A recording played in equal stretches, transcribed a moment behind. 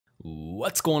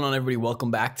What's going on, everybody?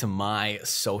 Welcome back to My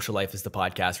Social Life. This is the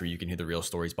podcast where you can hear the real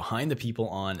stories behind the people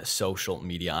on social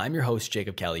media. I'm your host,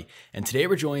 Jacob Kelly, and today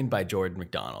we're joined by Jordan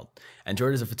MacDonald. And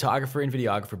Jordan is a photographer and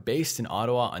videographer based in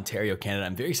Ottawa, Ontario, Canada.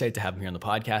 I'm very excited to have him here on the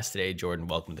podcast today. Jordan,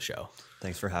 welcome to the show.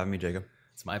 Thanks for having me, Jacob.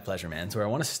 It's my pleasure, man. So where I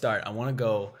want to start, I want to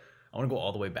go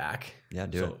all the way back. Yeah,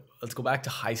 do it. Let's go back to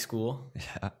high school.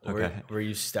 Yeah, okay. Where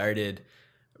you started.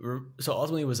 So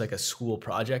ultimately it was like a school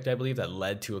project, I believe, that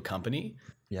led to a company.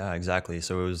 Yeah, exactly.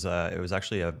 So it was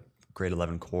actually a grade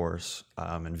 11 course,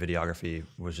 and videography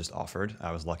was just offered.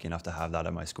 I was lucky enough to have that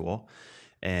at my school.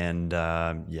 And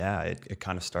it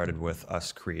kind of started with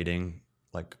us creating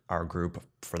like our group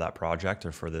for that project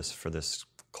or for this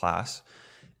class.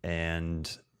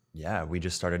 And yeah, we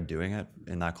just started doing it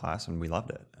in that class and we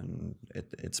loved it. And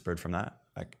it spurred from that.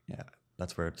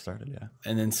 That's where it started, yeah.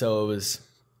 And then so it was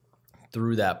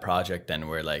through that project then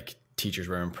where like teachers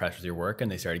were impressed with your work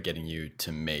and they started getting you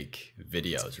to make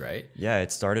videos, right? Yeah,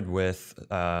 it started with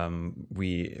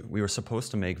we were supposed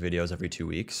to make videos every 2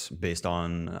 weeks based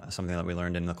on something that we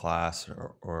learned in the class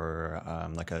or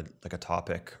like a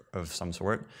topic of some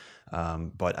sort.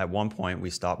 But at one point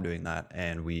we stopped doing that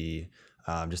and we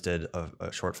just did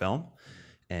a short film.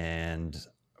 And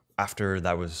after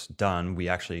that was done, we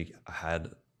actually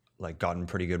had like gotten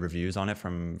pretty good reviews on it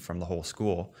from the whole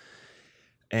school.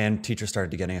 And teachers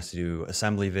started getting us to do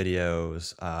assembly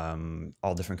videos,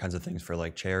 all different kinds of things for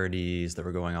like charities that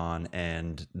were going on.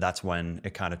 And that's when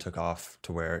it kind of took off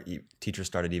to where teachers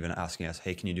started even asking us,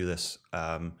 hey, can you do this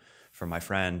for my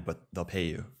friend, but they'll pay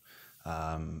you.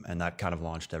 And that kind of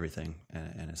launched everything.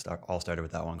 And it all started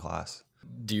with that one class.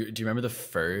 Do you remember the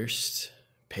first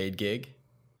paid gig?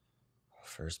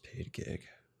 First paid gig?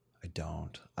 I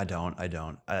don't.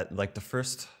 Like the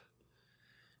first...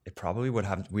 It probably would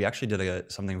have. We actually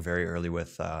did something very early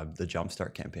with the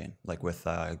Jumpstart campaign, like with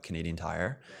Canadian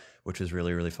Tire, which was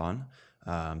really, really fun.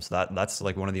 So that's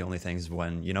like one of the only things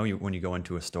when you go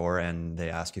into a store and they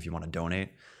ask if you want to donate,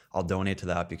 I'll donate to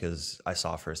that because I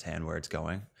saw firsthand where it's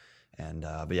going. And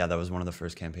but yeah, that was one of the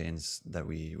first campaigns that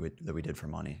we did for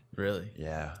money. Really?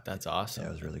 Yeah, that's awesome. Yeah,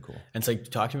 it was really cool. And it's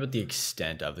like talking about the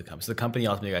extent of the company. So the company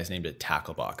ultimately, you guys named it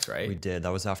Tacklebox, right? We did.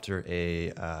 That was after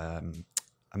a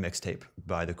mixtape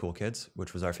by the Cool Kids,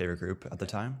 which was our favorite group at the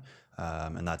time.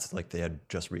 And that's like, they had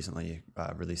just recently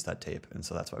released that tape. And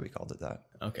so that's why we called it that.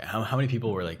 Okay. How many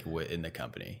people were like in the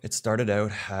company? It started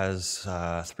out as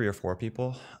 3 or 4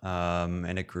 people.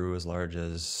 And it grew as large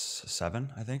as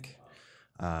 7, I think.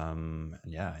 It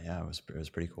was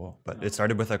pretty cool. But it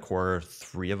started with a core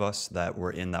 3 of us that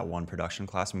were in that one production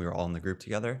class and we were all in the group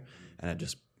together and it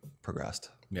just progressed.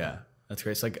 Yeah. That's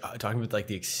great. It's like talking about like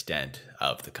the extent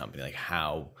of the company, like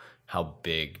how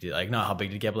big did, like not how big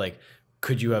did it get, but like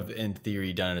could you have in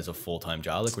theory done it as a full-time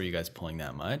job? Like were you guys pulling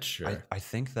that much? Or? I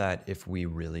think that if we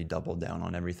really doubled down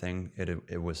on everything,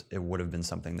 it would have been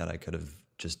something that I could have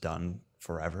just done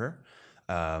forever.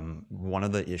 One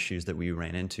of the issues that we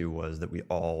ran into was that we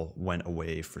all went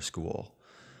away for school.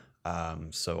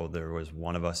 So there was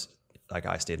one of us. Like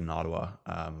I stayed in Ottawa.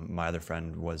 My other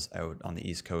friend was out on the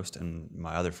East Coast and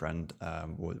my other friend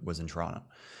was in Toronto.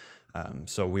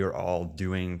 So we were all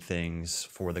doing things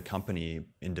for the company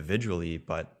individually,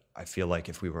 but I feel like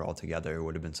if we were all together, it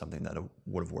would have been something that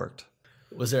would have worked.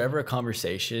 Was there ever a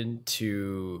conversation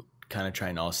to kind of try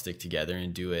and all stick together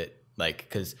and do it? Like,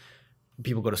 because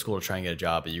people go to school to try and get a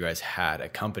job, but you guys had a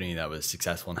company that was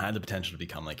successful and had the potential to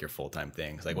become like your full-time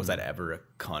thing. Like, was that ever a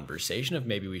conversation of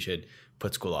maybe we should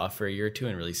put school off for a year or two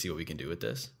and really see what we can do with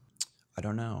this? I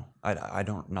don't know. I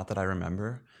don't, not that I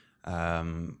remember.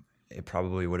 It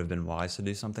probably would have been wise to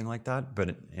do something like that,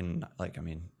 but in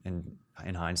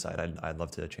hindsight, I'd love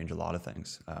to change a lot of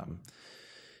things.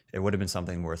 It would have been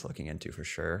something worth looking into for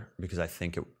sure, because I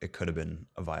think it could have been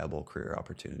a viable career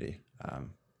opportunity.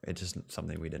 It's just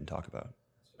something we didn't talk about.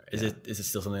 Is it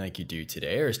still something like you do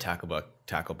today, or is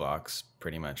Tacklebox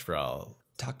pretty much for all?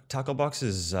 Tacklebox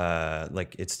is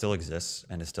like it still exists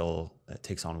and it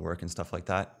takes on work and stuff like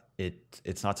that.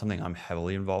 It's not something I'm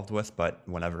heavily involved with, but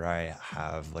whenever I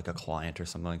have like a client or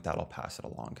something like that, I'll pass it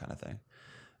along, kind of thing.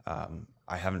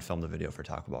 I haven't filmed a video for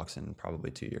Tacklebox in probably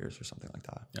 2 years or something like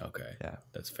that. Okay, yeah,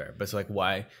 that's fair. But it's like,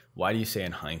 why do you say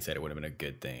in hindsight it would have been a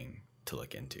good thing to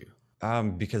look into?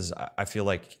 Because I feel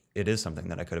like it is something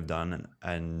that I could have done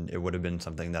and it would have been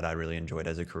something that I really enjoyed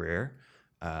as a career.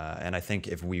 And I think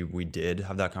if we did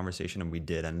have that conversation and we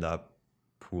did end up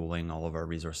pooling all of our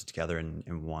resources together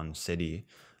in one city,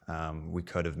 we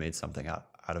could have made something out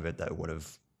of it that would have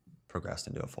progressed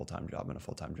into a full-time job and a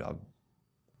full-time job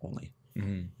only.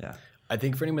 Mm-hmm. Yeah. I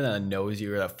think for anyone that knows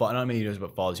you or that not many knows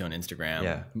but follows you on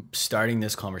Instagram, starting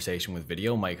this conversation with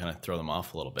video might kind of throw them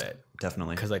off a little bit.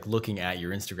 Definitely. Because like looking at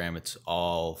your Instagram, it's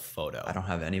all photo. I don't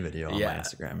have any video on my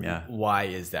Instagram. Yeah. Why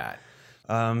is that?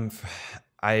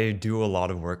 I do a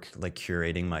lot of work like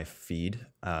curating my feed.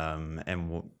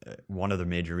 And one of the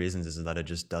major reasons is that it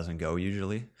just doesn't go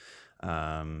usually.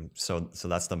 So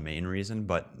that's the main reason.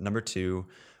 But number two,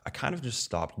 I kind of just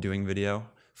stopped doing video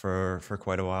for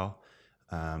quite a while.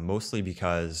 Mostly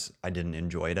because I didn't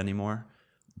enjoy it anymore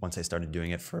once I started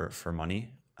doing it for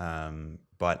money.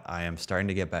 But I am starting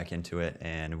to get back into it,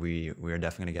 and we are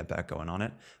definitely going to get back going on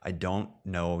it. I don't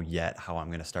know yet how I'm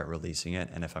going to start releasing it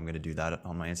and if I'm going to do that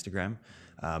on my Instagram,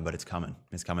 but it's coming.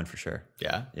 It's coming for sure.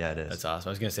 Yeah? Yeah, it is. That's awesome.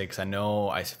 I was going to say, because I know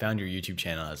I found your YouTube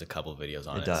channel has a couple of videos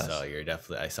on it. Does. So you're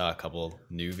definitely, I saw a couple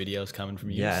new videos coming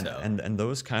from you. Yeah, so. and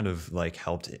those kind of like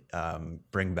helped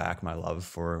bring back my love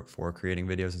for creating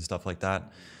videos and stuff like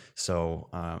that. So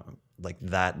like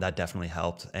that definitely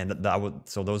helped. And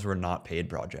so those were not paid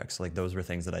projects. Like those were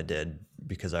things that I did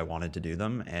because I wanted to do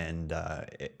them. And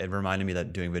it reminded me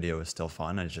that doing video is still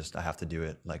fun. I have to do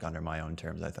it like under my own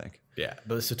terms, I think. Yeah.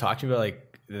 But so talk to me about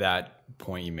like that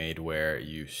point you made where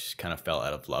you kind of fell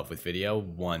out of love with video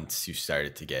once you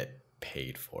started to get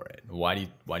paid for it. Why do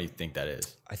you think that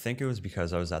is? I think it was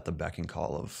because I was at the beck and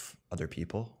call of other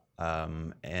people.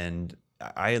 And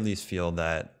I at least feel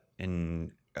that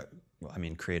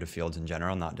creative fields in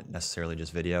general, not necessarily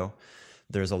just video,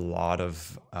 there's a lot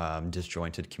of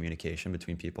disjointed communication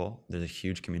between people. There's a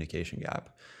huge communication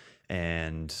gap.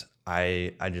 And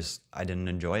I didn't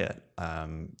enjoy it.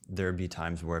 There'd be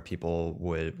times where people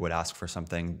would ask for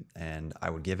something and I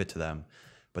would give it to them,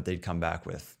 but they'd come back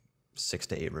with 6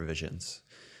 to 8 revisions.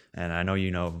 And I know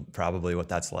you know probably what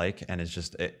that's like. And it's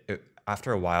just,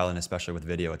 after a while, and especially with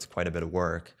video, it's quite a bit of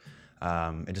work.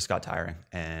 It just got tiring,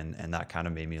 and that kind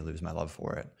of made me lose my love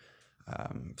for it.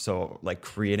 So like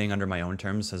creating under my own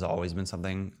terms has always been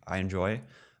something I enjoy.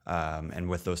 And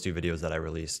with those 2 videos that I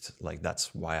released, like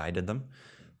that's why I did them.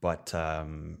 But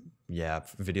yeah,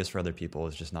 videos for other people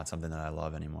is just not something that I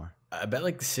love anymore. I bet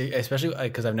like, especially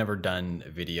because I've never done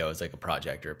video as like a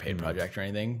project or a paid project or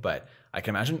anything, but I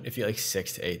can imagine if you like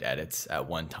 6 to 8 edits at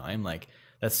one time, like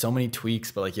that's so many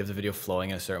tweaks, but like you have the video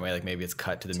flowing in a certain way, like maybe it's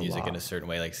cut to the music in a certain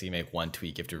way, like so you make one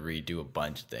tweak, you have to redo a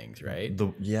bunch of things, right?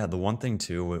 The one thing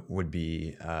too would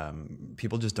be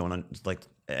people just don't like,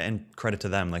 and credit to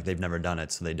them, like they've never done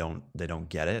it, so they don't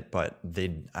get it, but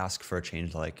they'd ask for a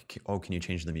change like, oh, can you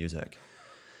change the music?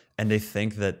 And they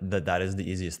think that is the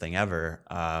easiest thing ever,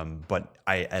 but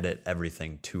I edit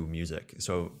everything to music.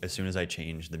 So as soon as I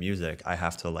change the music, I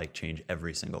have to like change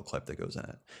every single clip that goes in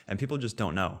it. And people just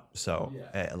don't know. So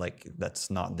like that's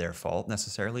not their fault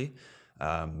necessarily.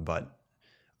 But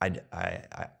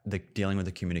dealing with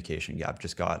the communication gap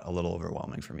just got a little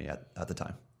overwhelming for me at the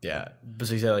time. Yeah. But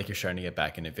so you said like you're starting to get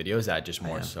back into video. Is that just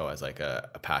more so as like a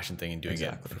passion thing and doing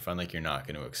it for fun? Like you're not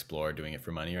going to explore doing it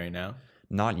for money right now?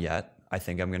 Not yet. I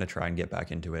think I'm going to try and get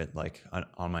back into it like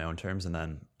on my own terms. And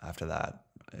then after that,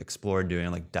 explore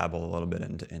doing like dabble a little bit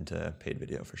into paid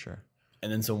video for sure. And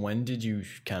then so when did you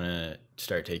kind of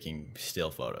start taking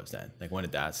still photos then? Like when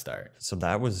did that start? So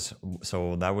that was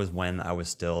when I was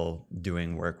still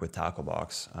doing work with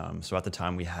Tacklebox. So at the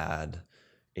time we had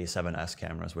A7S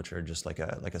cameras, which are just like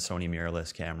a Sony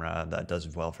mirrorless camera that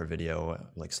does well for video,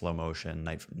 like slow motion,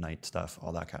 night stuff,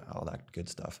 all that good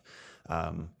stuff.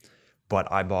 But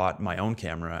I bought my own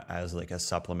camera as like a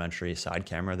supplementary side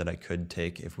camera that I could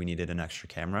take if we needed an extra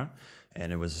camera.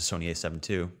 And it was a Sony A7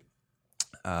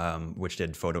 II, which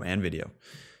did photo and video.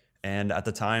 And at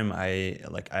the time I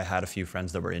had a few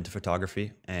friends that were into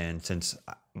photography. And since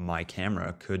my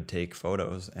camera could take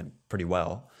photos and pretty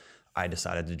well, I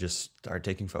decided to just start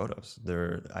taking photos.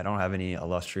 I don't have any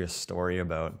illustrious story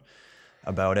about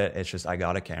it. It's just I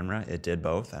got a camera, it did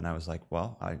both, and I was like,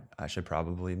 well, I should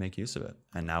probably make use of it.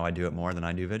 And now I do it more than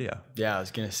I do video. Yeah, I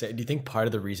was gonna say, do you think part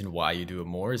of the reason why you do it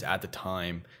more is at the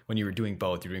time when you were doing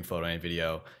both, you're doing photo and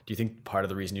video, do you think part of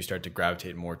the reason you started to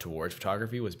gravitate more towards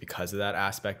photography was because of that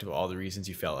aspect of all the reasons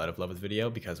you fell out of love with video?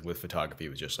 Because with photography it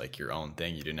was just like your own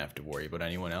thing, you didn't have to worry about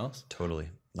anyone else? Totally,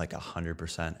 like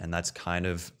 100%. And that's kind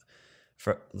of,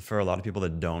 for a lot of people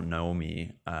that don't know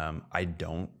me, I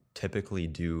don't typically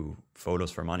do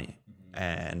photos for money.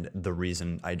 And the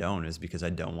reason I don't is because I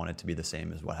don't want it to be the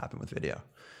same as what happened with video.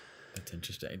 That's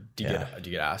interesting. Do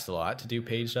you get asked a lot to do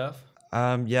paid stuff?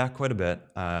 Yeah, quite a bit.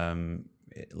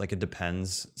 It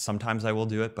depends. Sometimes I will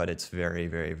do it, but it's very,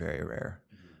 very, very rare.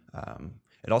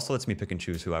 It also lets me pick and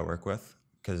choose who I work with,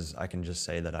 because I can just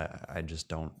say that I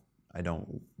don't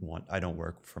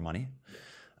work for money.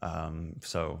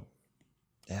 So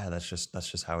yeah, that's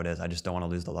just how it is. I just don't want to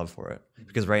lose the love for it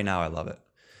because right now I love it.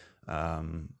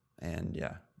 And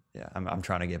yeah, I'm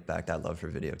trying to get back that love for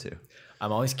video too.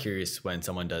 I'm always curious when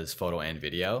someone does photo and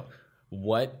video,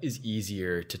 what is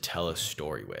easier to tell a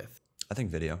story with? I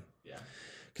think video. Yeah.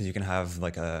 Because you can have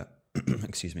like a,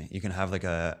 excuse me, you can have like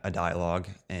a dialogue,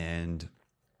 and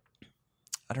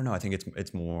I don't know, I think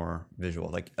it's more visual.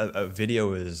 Like a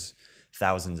video is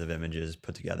thousands of images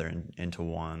put together into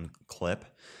one clip,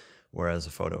 whereas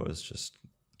a photo is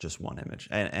just one image.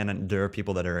 And there are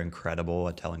people that are incredible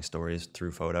at telling stories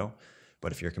through photo,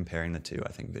 but if you're comparing the two,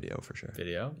 I think video for sure.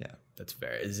 Video? Yeah. That's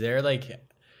fair. Is there like,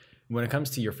 when it comes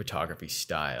to your photography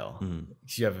style,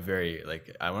 'cause you have a very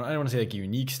like, I don't want to say like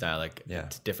unique style, like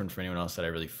it's different from anyone else that I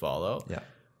really follow. Yeah.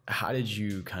 How did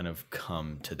you kind of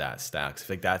come to that style? 'Cause I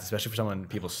feel like that's, especially for someone,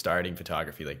 people starting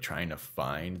photography, like trying to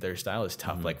find their style is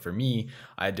tough. Like for me,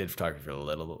 I did photography for a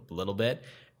little bit,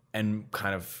 and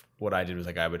kind of what I did was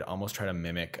like, I would almost try to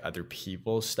mimic other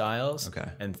people's styles. Okay.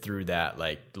 And through that,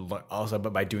 like also,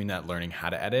 but by doing that, learning how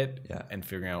to edit and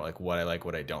figuring out like what I like,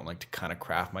 what I don't like, to kind of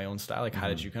craft my own style. Like how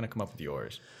did you kind of come up with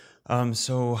yours?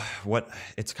 So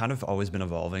it's kind of always been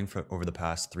evolving for over the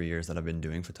past 3 years that I've been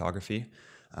doing photography.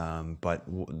 But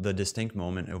the distinct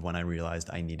moment of when I realized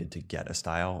I needed to get a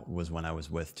style was when I was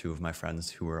with two of my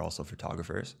friends who were also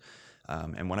photographers.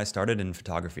 And when I started in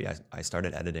photography, I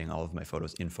started editing all of my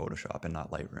photos in Photoshop and not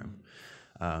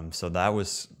Lightroom. So that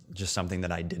was just something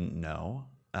that I didn't know.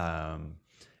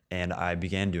 And I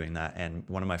began doing that. And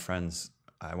one of my friends,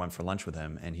 I went for lunch with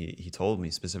him, and he told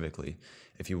me specifically,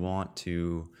 if you want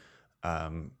to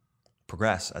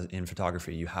progress in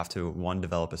photography, you have to, one,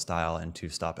 develop a style, and two,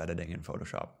 stop editing in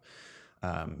Photoshop.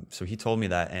 So he told me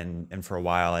that, and for a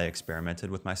while I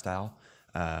experimented with my style.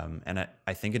 And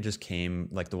I think it just came,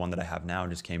 like the one that I have now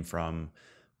just came from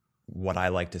what I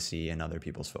like to see in other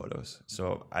people's photos.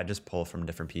 So I just pull from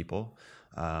different people,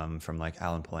 from like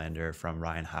Alen, Palander, from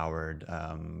Ryan Howard,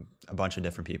 a bunch of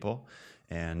different people.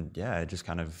 And yeah,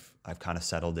 I've kind of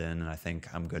settled in, and I think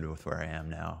I'm good with where I am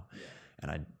now. Yeah.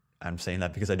 And I'm saying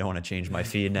that because I don't want to change my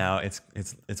feed now. It's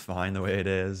fine the way it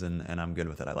is, and I'm good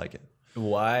with it. I like it.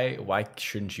 Why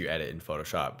shouldn't you edit in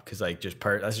Photoshop? Because like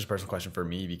that's just a personal question for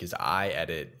me, because I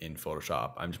edit in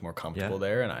Photoshop. I'm just more comfortable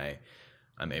there, and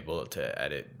I'm able to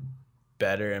edit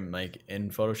better and like in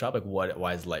Photoshop. Like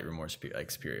why is Lightroom more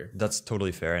superior? That's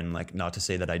totally fair. And like, not to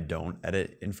say that I don't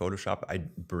edit in Photoshop. I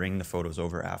bring the photos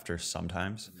over after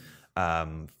sometimes.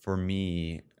 For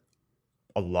me,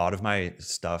 a lot of my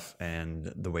stuff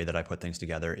and the way that I put things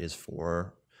together is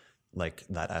for like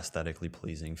that aesthetically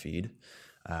pleasing feed.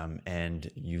 And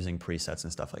using presets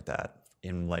and stuff like that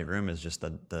in Lightroom is just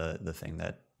the thing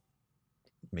that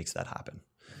makes that happen.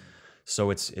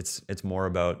 So it's more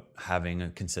about having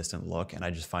a consistent look, and I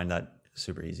just find that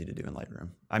super easy to do in Lightroom.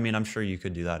 I mean, I'm sure you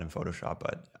could do that in Photoshop,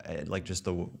 but like just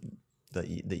the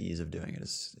ease of doing it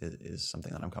is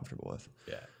something that I'm comfortable with.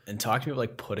 Yeah. And talk to me about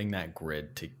like putting that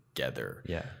grid together.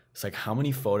 Yeah. It's like, how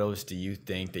many photos do you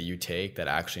think that you take that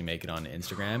actually make it on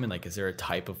Instagram? And like, is there a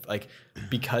type of like,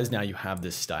 because now you have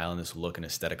this style and this look and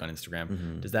aesthetic on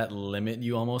Instagram, does that limit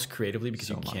you almost creatively because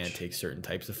you can't take certain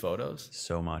types of photos?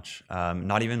 So much.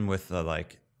 Not even with the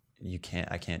like,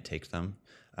 I can't take them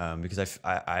because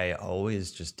I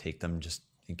always just take them just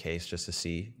in case, just to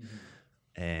see.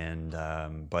 And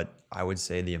but I would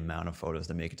say the amount of photos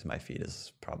that make it to my feed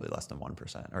is probably less than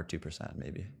 1% or 2%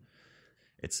 maybe.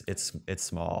 It's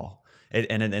small.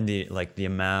 And the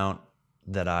amount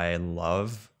that I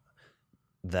love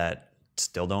that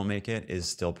still don't make it is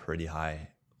still pretty high.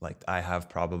 Like I have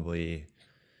probably,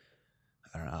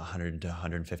 I don't know, 100 to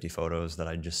 150 photos that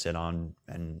I just sit on,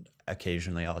 and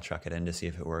occasionally I'll chuck it in to see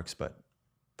if it works, but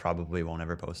probably won't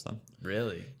ever post them.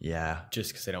 Really? Yeah. Just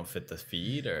because they don't fit the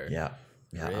feed, or? Yeah.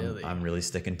 Yeah. Really? I'm really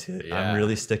sticking to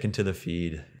the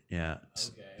feed. Yeah.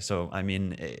 Okay. So, I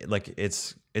mean, like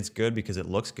it's good because it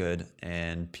looks good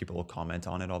and people comment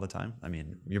on it all the time. I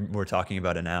mean, we're talking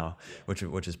about it now, which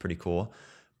is pretty cool.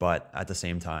 But at the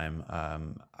same time,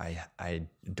 I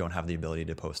don't have the ability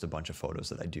to post a bunch of photos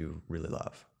that I do really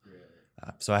love. Really?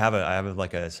 So I have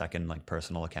like a second like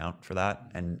personal account for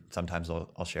that, and sometimes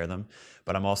I'll share them.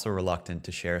 But I'm also reluctant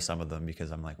to share some of them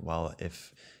because I'm like, well,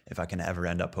 if I can ever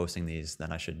end up posting these,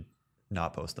 then I should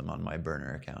not post them on my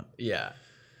burner account. Yeah.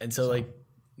 And so like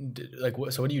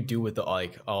what do you do with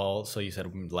so you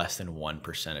said less than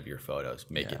 1% of your photos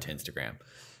make it to Instagram.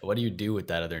 What do you do with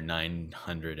that other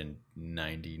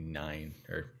 999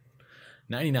 or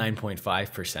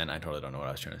 99.5%? I totally don't know what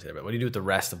I was trying to say, but what do you do with the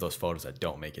rest of those photos that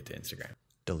don't make it to Instagram?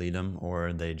 Delete them,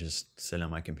 or they just sit on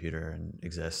my computer and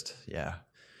exist. Yeah.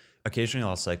 Occasionally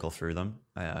I'll cycle through them.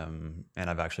 And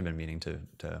I've actually been meaning to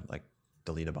like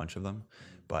delete a bunch of them.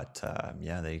 But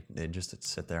yeah, they just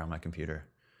sit there on my computer,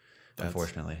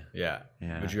 unfortunately. Yeah.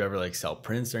 Yeah. Would you ever like sell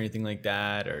prints or anything like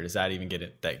that, or does that even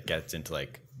gets into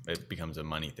like it becomes a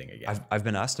money thing again? I've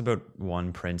been asked about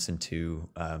one, prints, and two,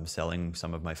 selling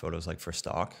some of my photos like for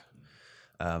stock.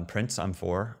 Prints I'm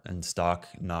for, and stock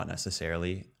not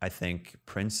necessarily. I think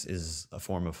prints is a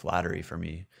form of flattery for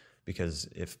me, because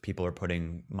if people are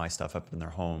putting my stuff up in their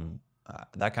home,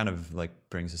 that kind of like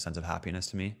brings a sense of happiness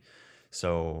to me.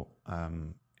 So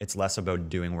it's less about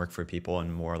doing work for people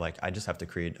and more like I just have to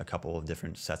create a couple of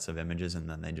different sets of images and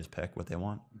then they just pick what they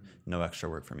want. No extra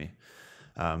work for me.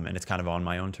 And it's kind of on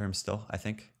my own terms still, I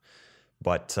think.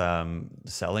 But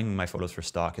selling my photos for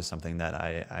stock is something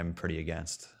that I'm pretty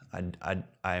against.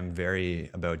 I'm very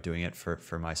about doing it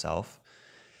for myself.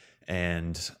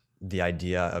 And the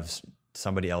idea of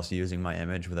somebody else using my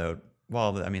image without,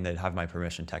 well, I mean, they'd have my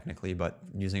permission technically, but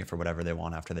using it for whatever they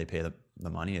want after they pay the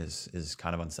money is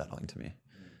kind of unsettling to me.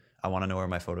 I want to know where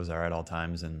my photos are at all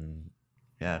times, and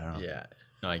yeah, I don't know. Yeah.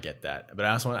 No, I get that. But I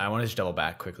want to just double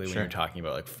back quickly when Sure. you're talking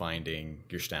about like finding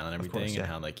your style and everything, course, yeah. and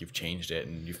how like you've changed it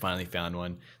and you finally found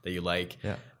one that you like.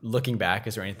 Yeah. Looking back,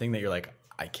 is there anything that you're like,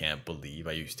 I can't believe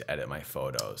I used to edit my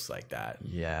photos like that?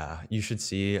 Yeah, you should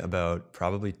see about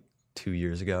probably 2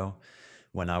 years ago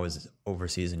when I was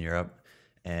overseas in Europe,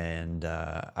 and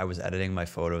I was editing my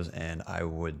photos, and I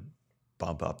would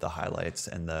bump up the highlights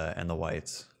and the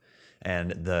whites,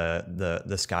 and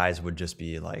the skies would just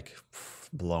be like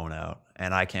blown out.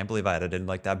 And I can't believe I edited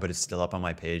like that, but it's still up on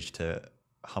my page to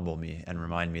humble me and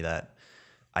remind me that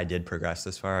I did progress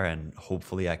this far, and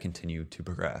hopefully I continue to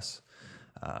progress.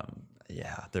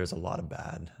 Yeah, there's a lot of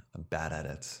bad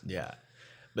edits. Yeah.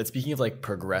 But speaking of like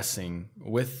progressing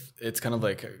with, it's kind of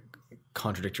like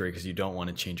contradictory because you don't want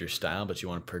to change your style, but you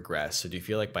want to progress. So do you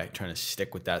feel like by trying to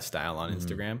stick with that style on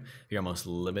Instagram, you're almost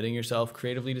limiting yourself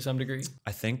creatively to some degree?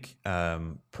 I think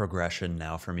progression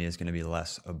now for me is going to be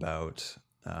less about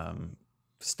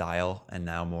style and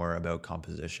now more about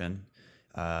composition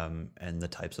and the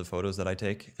types of photos that I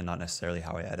take, and not necessarily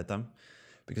how I edit them.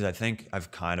 Because I think I've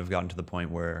kind of gotten to the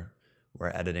point where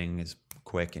editing is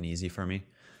quick and easy for me.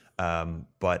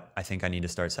 But I think I need to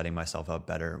start setting myself up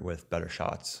better with better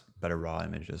shots, better raw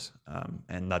images.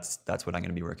 And that's what I'm going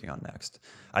to be working on next.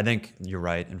 I think you're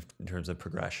right in terms of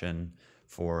progression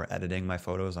for editing my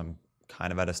photos. I'm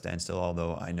kind of at a standstill,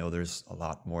 although I know there's a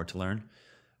lot more to learn.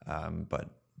 But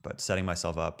setting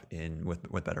myself up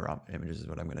with better raw images is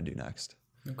what I'm going to do next.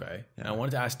 Okay. Yeah. And I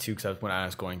wanted to ask too, because when I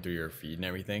was going through your feed and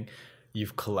everything,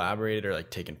 you've collaborated or like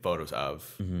taken photos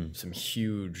of some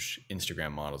huge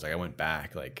Instagram models. Like I went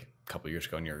back like a couple of years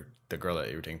ago, and the girl that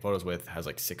you were taking photos with has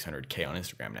like 600K on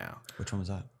Instagram now. Which one was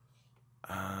that?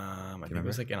 I think it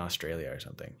was like in Australia or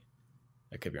something.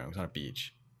 I could be wrong. It was on a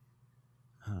beach.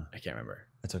 Huh. I can't remember.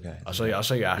 It's okay. I'll show you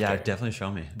after. Yeah, definitely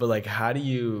show me. But like, how do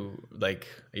you like,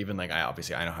 even like, I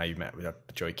know how you met with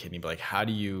Joey Kidney, but like, how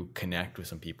do you connect with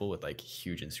some people with like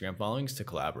huge Instagram followings to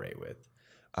collaborate with?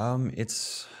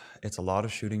 It's a lot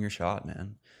of shooting your shot,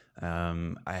 man.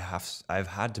 I've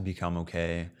had to become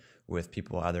okay with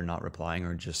people either not replying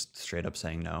or just straight up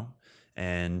saying no.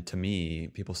 And to me,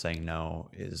 people saying no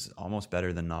is almost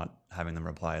better than not having them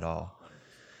reply at all.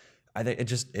 I think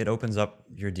it opens up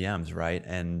your DMs, right?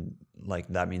 And like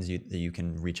that means that you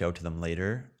can reach out to them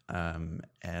later.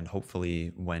 And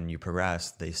hopefully when you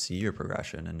progress, they see your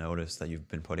progression and notice that you've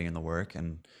been putting in the work.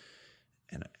 And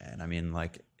I mean,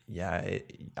 like, yeah,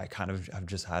 I kind of have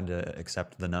just had to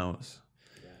accept the no's.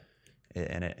 Yeah.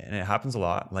 And it happens a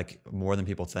lot, like more than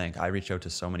people think. I reach out to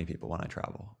so many people when I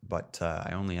travel, but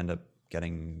I only end up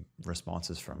getting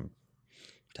responses from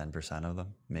 10% of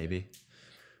them, maybe.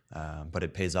 But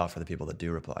it pays off for the people that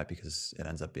do reply because it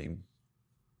ends up being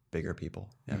bigger people.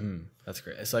 Yeah. That's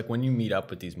great. It's like when you meet up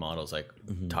with these models, like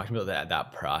talk to me about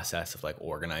that process of like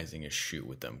organizing a shoot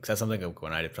with them. Cause that's something like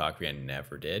when I did photography, I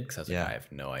never did. Cause I was like, I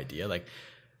have no idea. Like,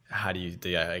 how do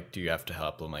you have to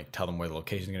help them, like tell them where the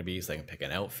location is going to be so they can pick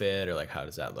an outfit, or like, how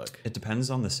does that look? It depends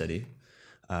on the city.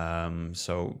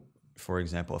 So for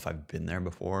example, if I've been there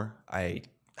before, I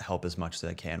help as much as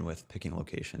I can with picking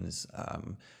locations,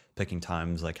 picking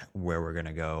times, like where we're going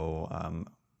to go,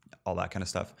 all that kind of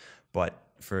stuff. But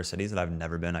for cities that I've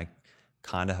never been, I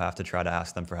kind of have to try to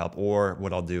ask them for help. Or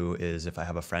what I'll do is if I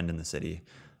have a friend in the city,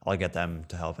 I'll get them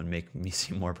to help and make me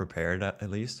seem more prepared at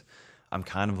least. I'm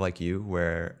kind of like you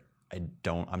where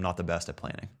I'm not the best at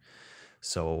planning.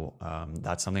 So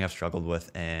that's something I've struggled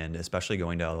with. And especially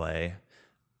going to LA,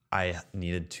 I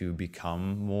needed to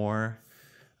become more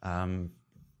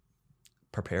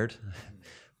prepared.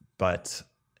 But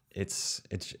it's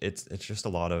just a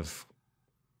lot of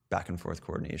back and forth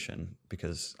coordination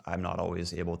because I'm not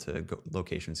always able to go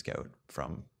location scout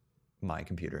from my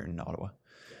computer in Ottawa.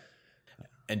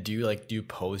 And do you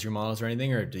pose your models or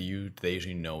anything, or do they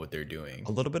usually know what they're doing?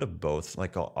 A little bit of both.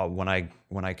 Like when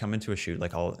I come into a shoot,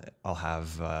 like I'll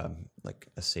have like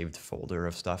a saved folder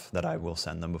of stuff that I will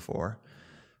send them before,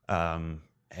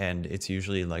 and it's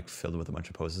usually like filled with a bunch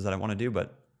of poses that I want to do.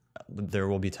 But there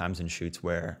will be times in shoots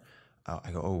where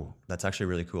I go, oh, that's actually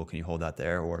really cool. Can you hold that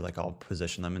there? Or like I'll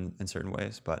position them in certain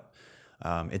ways. But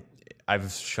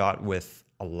I've shot with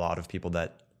a lot of people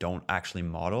that don't actually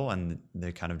model, and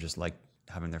they kind of just like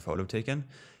having their photo taken.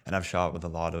 And I've shot with a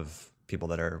lot of people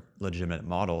that are legitimate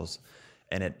models,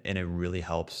 and it really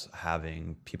helps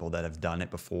having people that have done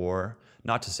it before.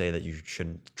 Not to say that you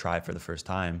shouldn't try it for the first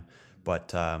time,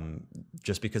 but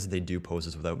just because they do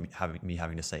poses without me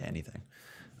having to say anything,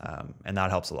 and that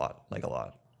helps a lot, like a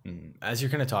lot. As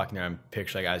you're kind of talking there, I'm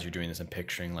picturing, like, as you're doing this, I'm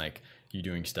picturing like you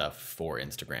doing stuff for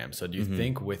Instagram. So do you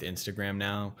think with Instagram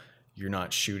now, you're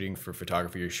not shooting for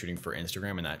photography, you're shooting for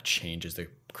Instagram, and that changes the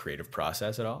creative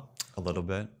process at all? A little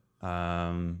bit.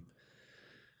 Yeah,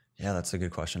 that's a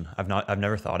good question. I've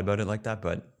never thought about it like that,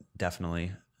 but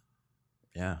definitely.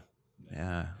 Yeah.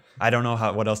 I don't know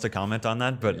what else to comment on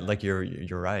that, but like you're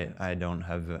right. I don't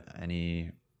have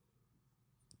any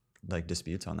like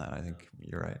disputes on that. I think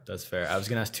you're right. That's fair. I was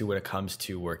gonna ask too, when it comes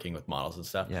to working with models and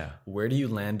stuff, yeah, where do you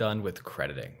land on with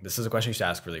crediting? This is a question I used to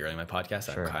ask really early in my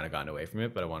podcast. Sure. I've kind of gotten away from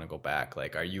it, but I want to go back.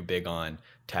 Like, are you big on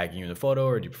tagging you in the photo,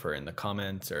 or do you prefer in the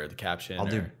comments or the caption?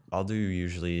 I'll do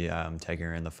usually tagging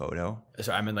her in the photo.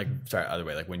 So I mean, like, sorry, other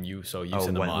way. Like when you send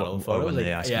the model photo, when like,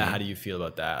 they ask yeah, me, how do you feel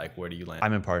about that? Like, where do you land?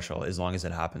 I'm impartial as long as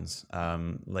it happens.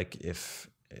 Like if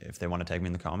they want to tag me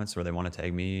in the comments or they want to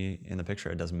tag me in the picture,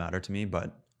 it doesn't matter to me.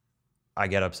 But I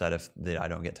get upset if I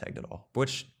don't get tagged at all,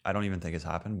 which I don't even think has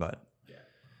happened. But yeah.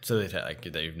 So like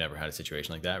that you've never had a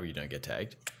situation like that where you don't get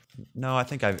tagged? No, I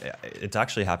think it's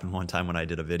actually happened one time when I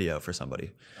did a video for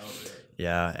somebody. Oh, really?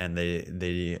 Yeah, and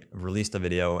they released a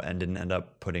video and didn't end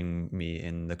up putting me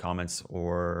in the comments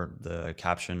or the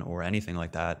caption or anything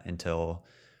like that until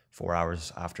 4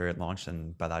 hours after it launched,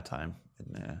 and by that time,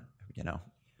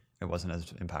 it wasn't as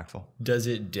impactful. Does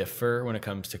it differ when it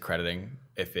comes to crediting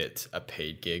if it's a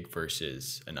paid gig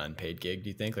versus an unpaid gig, do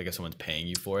you think? Like if someone's paying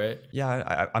you for it?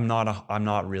 Yeah, I'm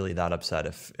not really that upset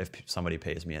if somebody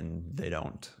pays me and they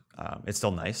don't. It's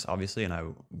still nice, obviously, and I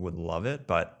would love it,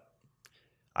 but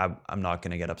I'm not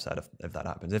going to get upset if that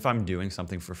happens. If I'm doing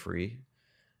something for free,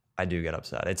 I do get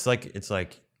upset. It's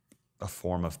like a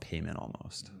form of payment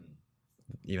almost,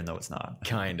 even though it's not.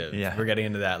 Kind of. Yeah. We're getting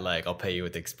into that, like, I'll pay you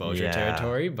with exposure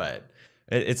territory, but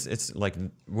it's like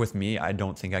with me, I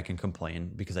don't think I can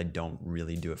complain because I don't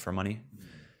really do it for money.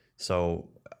 So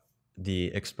the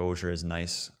exposure is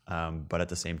nice, but at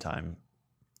the same time,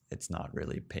 it's not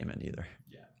really payment either.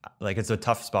 Yeah. Like it's a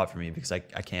tough spot for me because I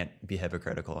can't be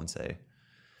hypocritical and say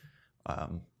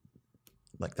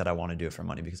like that I want to do it for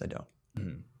money because I don't.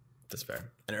 Mm-hmm. That's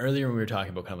fair. And earlier when we were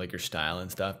talking about kind of like your style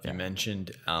and stuff, you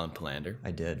mentioned Alen Palander.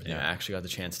 I did. And I actually got the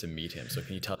chance to meet him. So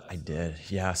can you tell us? I did.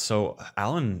 Yeah. So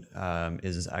Alen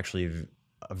is actually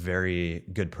a very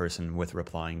good person with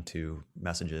replying to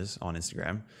messages on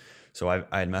Instagram. So I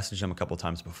had messaged him a couple of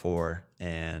times before,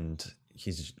 and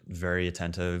he's very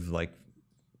attentive, like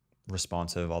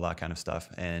responsive, all that kind of stuff.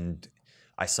 And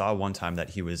I saw one time that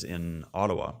he was in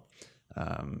Ottawa,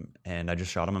 and I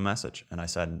just shot him a message and I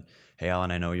said, "Hey,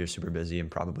 Alen, I know you're super busy and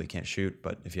probably can't shoot,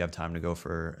 but if you have time to go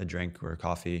for a drink or a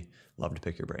coffee, love to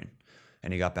pick your brain."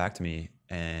 And he got back to me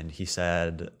and he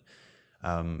said,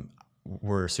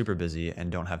 "We're super busy and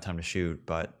don't have time to shoot,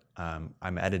 but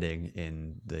I'm editing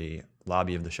in the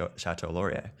lobby of the Chateau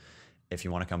Laurier. If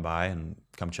you want to come by and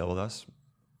come chill with us,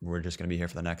 we're just going to be here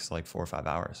for the next like 4 or 5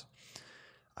 hours."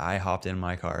 I hopped in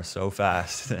my car so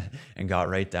fast and got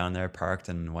right down there, parked,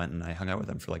 and went and I hung out with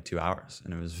him for like 2 hours.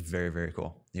 And it was very, very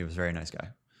cool. He was a very nice guy.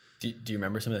 Do you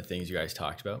remember some of the things you guys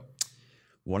talked about?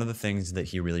 One of the things that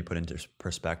he really put into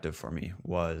perspective for me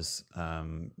was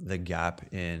the gap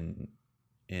in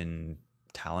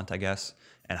talent, I guess,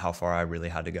 and how far I really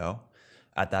had to go.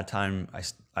 At that time,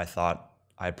 I thought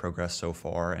I had progressed so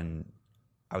far and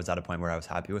I was at a point where I was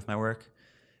happy with my work.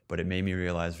 But it made me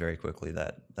realize very quickly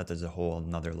that there's a whole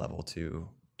another level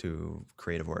to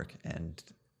creative work, and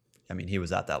I mean he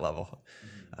was at that level.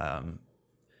 Mm-hmm.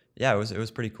 Yeah, it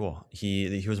was pretty cool.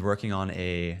 He was working on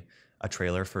a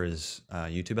trailer for his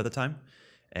YouTube at the time,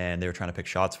 and they were trying to pick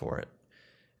shots for it.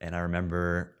 And I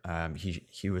remember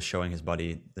he was showing his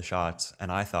buddy the shots,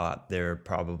 and I thought they were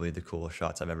probably the coolest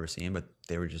shots I've ever seen, but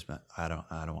they were just I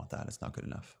don't want that. It's not good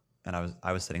enough. And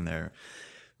I was sitting there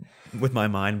with my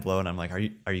mind blown. I'm like, are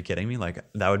you kidding me? Like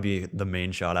that would be the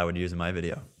main shot I would use in my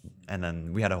video. And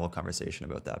then we had a whole conversation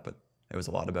about that, but it was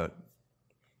a lot about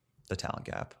the talent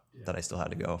gap that I still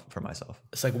had to go for myself.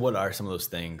 It's like, what are some of those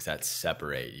things that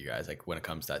separate you guys, like when it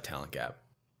comes to that talent gap?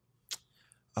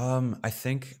 I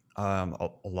think a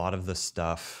lot of the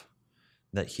stuff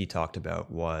that he talked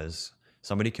about was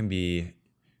somebody can be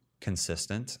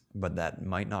consistent, but that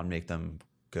might not make them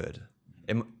good.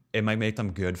 It might make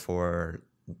them good for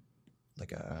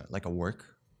like a work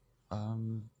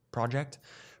project,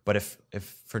 but if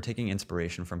for taking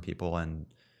inspiration from people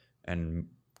and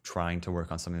trying to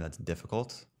work on something that's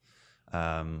difficult,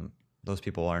 those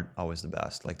people aren't always the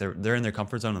best. Like they're in their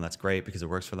comfort zone, and that's great because it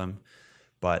works for them.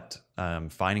 But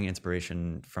finding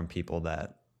inspiration from people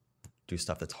that do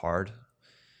stuff that's hard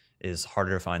is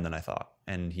harder to find than I thought.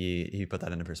 And he put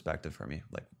that into perspective for me,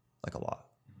 like a lot.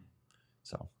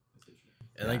 So.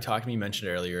 And like talking to me, you mentioned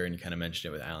earlier, and you kind of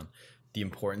mentioned it with Alen, the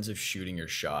importance of shooting your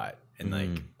shot, and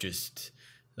like just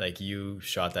like you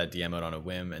shot that DM out on a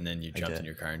whim, and then you jumped in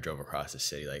your car and drove across the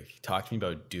city. Like, talk to me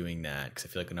about doing that, because I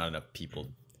feel like not enough people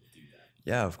do that.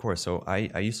 Yeah, of course. So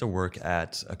I used to work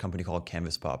at a company called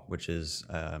Canvas Pop, which is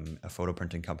a photo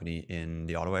printing company in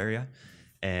the Ottawa area,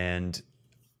 and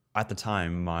at the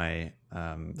time,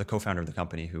 the co-founder of the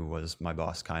company, who was my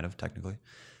boss, kind of technically,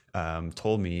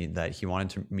 told me that he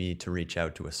wanted me to reach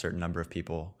out to a certain number of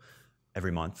people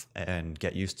every month and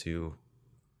get used to,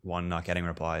 one, not getting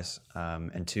replies,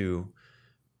 and two,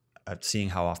 seeing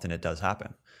how often it does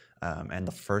happen. And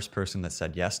the first person that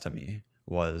said yes to me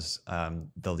was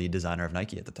the lead designer of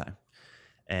Nike at the time.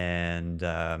 And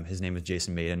his name was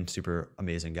Jason Maiden, super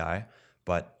amazing guy.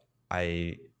 But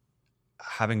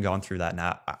having gone through that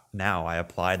now I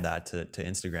applied that to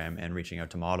Instagram and reaching out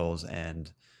to models,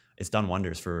 and it's done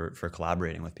wonders for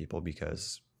collaborating with people,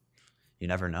 because you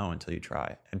never know until you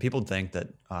try. And people think that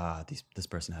this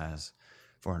person has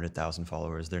 400,000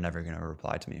 followers, they're never going to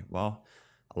reply to me. Well,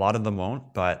 a lot of them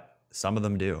won't, but some of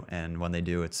them do, and when they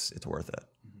do, it's worth it.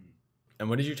 And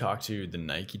what did you talk to the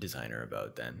Nike designer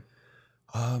about then?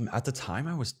 At the time,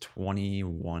 I was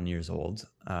 21 years old,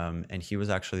 and he was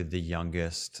actually the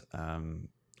youngest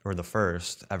or the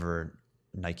first ever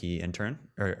Nike intern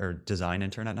or design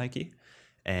intern at Nike.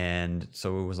 And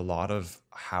so it was a lot of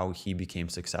how he became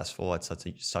successful at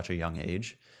such a young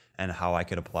age, and how I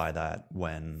could apply that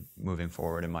when moving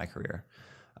forward in my career.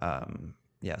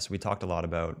 So we talked a lot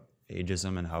about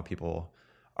ageism and how people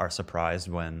are surprised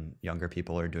when younger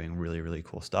people are doing really, really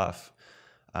cool stuff.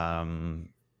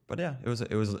 But yeah, it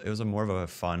was a more of a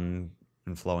fun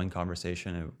and flowing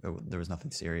conversation. There was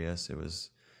nothing serious. It was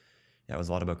a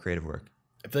lot about creative work.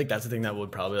 I feel like that's the thing that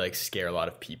would probably like scare a lot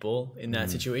of people in that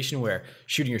situation, where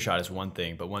shooting your shot is one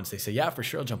thing, but once they say, yeah, for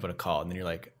sure, I'll jump on a call, and then you're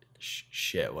like,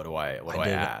 shit, what do I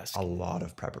ask? A lot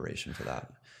of preparation for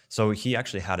that. So he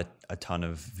actually had a ton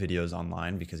of videos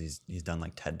online, because he's done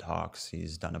like TED Talks.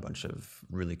 He's done a bunch of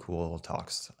really cool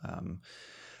talks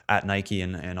at Nike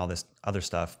and all this other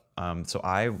stuff. So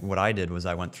what I did was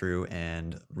I went through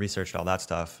and researched all that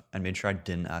stuff and made sure I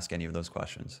didn't ask any of those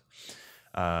questions.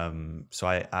 So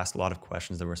I asked a lot of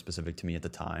questions that were specific to me at the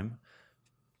time,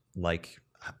 like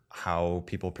how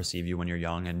people perceive you when you're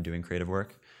young and doing creative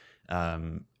work.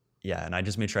 And I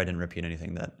just made sure I didn't repeat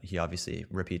anything that he obviously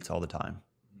repeats all the time.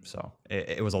 So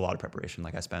it was a lot of preparation.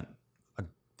 Like I spent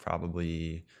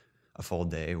probably a full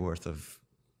day worth of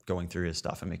going through his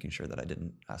stuff and making sure that I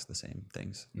didn't ask the same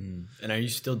things. And are you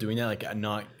still doing that? Like,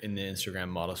 not in the Instagram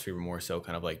model sphere, but more so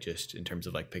kind of like just in terms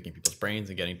of like picking people's brains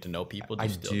and getting to know people? I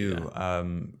do.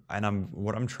 And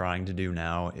what I'm trying to do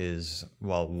now is,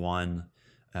 well, one,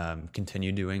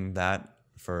 continue doing that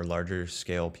for larger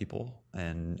scale people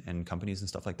and companies and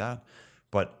stuff like that,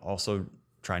 but also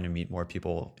trying to meet more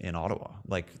people in Ottawa.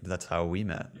 Like that's how we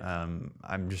met.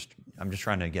 I'm just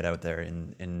trying to get out there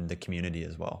in the community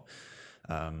as well.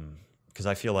 Because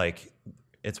I feel like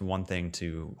it's one thing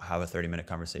to have a 30-minute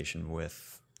conversation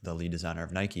with the lead designer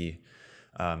of Nike,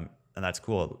 and that's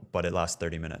cool, but it lasts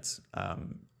 30 minutes.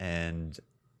 And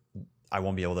I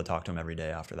won't be able to talk to him every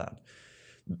day after that.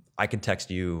 I could text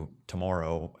you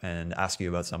tomorrow and ask you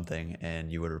about something,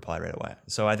 and you would reply right away.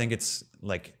 So I think it's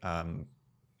like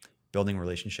building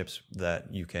relationships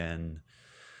that you can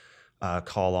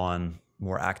call on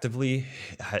more actively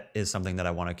is something that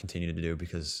I want to continue to do,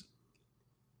 because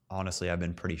honestly, I've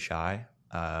been pretty shy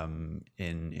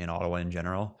in Ottawa in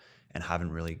general, and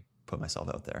haven't really put myself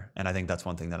out there. And I think that's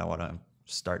one thing that I want to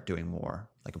start doing more,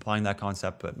 like applying that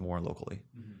concept, but more locally.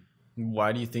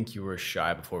 Why do you think you were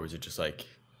shy before? Was it just like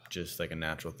a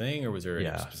natural thing, or was there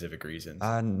any specific reasons?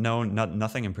 No,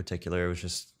 nothing in particular. It was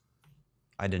just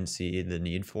I didn't see the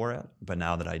need for it, but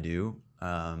now that I do,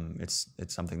 It's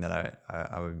something that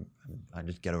I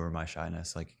just get over my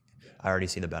shyness. Like I already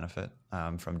see the benefit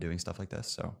from doing stuff like this.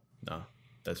 So No,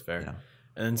 that's fair. you know.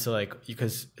 And then so like,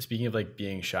 because speaking of like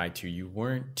being shy too, you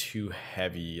weren't too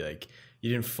heavy. Like you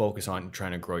didn't focus on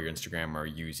trying to grow your Instagram or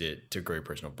use it to grow your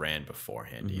personal brand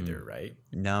beforehand either, right?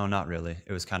 No, not really.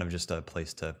 It was kind of just a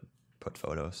place to put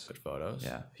photos. Put photos.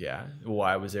 Yeah. Yeah.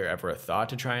 Why was there ever a thought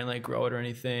to try and like grow it or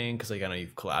anything? Because like I know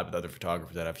you've collabed with other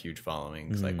photographers that have huge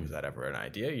followings. Like was that ever an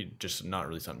idea? You just not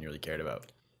really something you really cared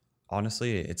about?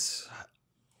 Honestly,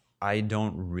 I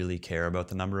don't really care about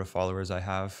the number of followers I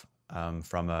have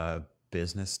from a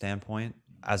business standpoint.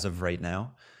 As of right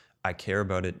now, I care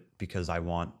about it because I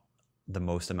want the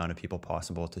most amount of people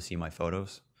possible to see my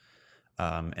photos.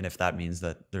 And if that means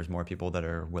that there's more people that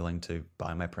are willing to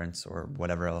buy my prints or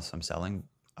whatever else I'm selling,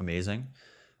 amazing.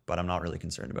 But I'm not really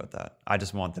concerned about that. I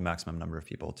just want the maximum number of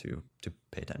people to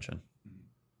pay attention.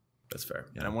 That's fair.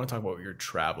 Yeah. And I want to talk about your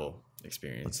travel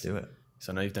experience. Let's do it.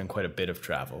 So I know you've done quite a bit of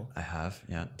travel. I have,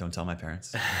 yeah. Don't tell my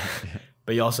parents.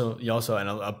 But you also, and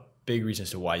a big reason as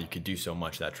to why you could do so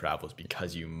much of that travel is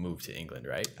because you moved to England,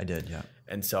 right? I did, yeah.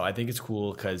 And so I think it's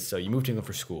cool because so you moved to England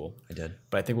for school. I did.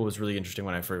 But I think what was really interesting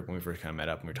when we first kind of met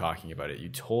up and we were talking about it, you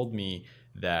told me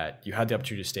that you had the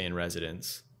opportunity to stay in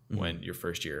residence when your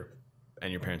first year,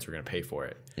 and your parents were going to pay for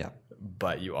it. Yeah.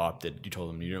 But you told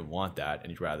them you didn't want that,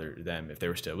 and you'd rather them, if they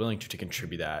were still willing to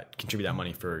contribute that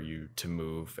money for you to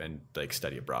move and like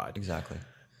study abroad. Exactly.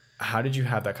 How did you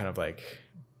have that kind of like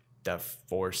that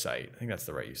foresight? I think that's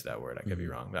the right use of that word. I could be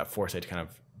wrong. That foresight to kind of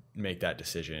make that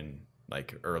decision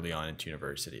like early on into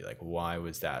university. Like why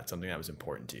was that something that was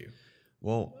important to you?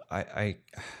 Well,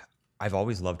 I've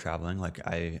always loved traveling. Like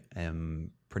I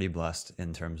am pretty blessed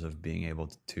in terms of being able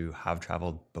to have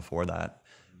traveled before that,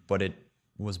 but it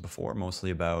was before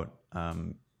mostly about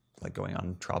like going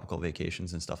on tropical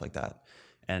vacations and stuff like that.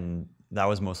 And that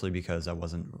was mostly because I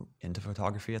wasn't into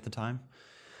photography at the time.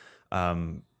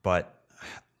 But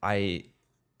I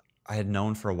had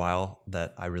known for a while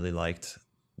that I really liked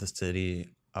the city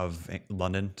of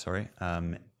London,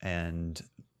 and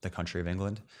the country of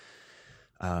England.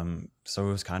 So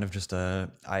it was kind of just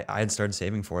I had started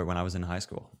saving for it when I was in high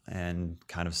school and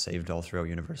kind of saved all throughout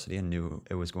university and knew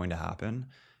it was going to happen.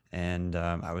 And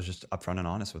I was just upfront and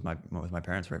honest with my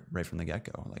parents right from the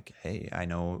get-go. Like, hey, I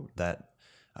know that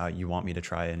you want me to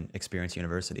try and experience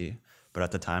university, but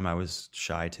at the time I was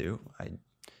shy too. I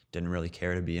didn't really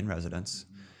care to be in residence,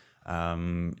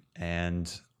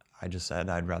 and I just said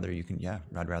I'd rather you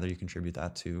contribute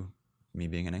that to me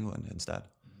being in England instead.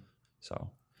 So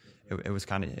it was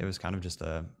kind of just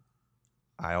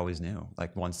I always knew,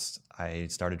 like once I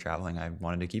started traveling, I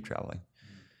wanted to keep traveling.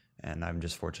 And I'm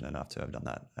just fortunate enough to have done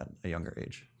that at a younger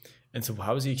age. And so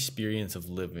how was the experience of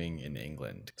living in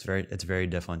England? It's very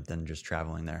different than just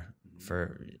traveling there.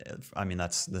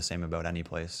 That's the same about any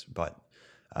place, but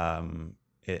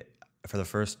for the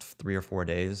first 3 or 4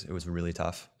 days, it was really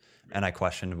tough. And I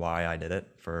questioned why I did it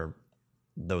for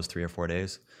those 3 or 4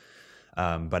 days.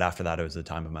 But after that, it was the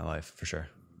time of my life for sure.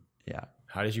 Yeah.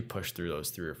 How did you push through those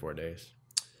 3 or 4 days?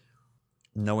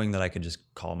 Knowing that I could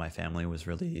just call my family was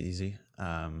really easy.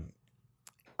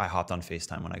 I hopped on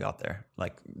FaceTime when I got there.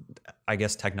 Like, I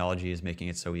guess technology is making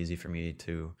it so easy for me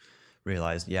to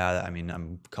realize, yeah, I mean,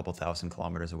 I'm a couple thousand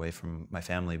kilometers away from my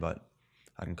family, but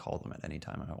I can call them at any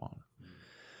time I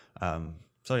want.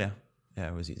 So yeah,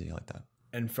 it was easy like that.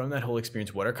 And from that whole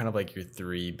experience, what are kind of like your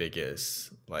 3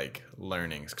 biggest like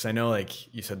learnings? Because I know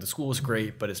like you said the school was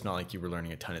great, but it's not like you were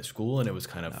learning a ton at school, and it was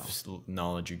kind of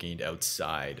knowledge you gained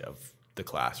outside of the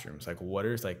classrooms. Like what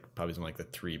are like probably some like the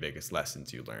 3 biggest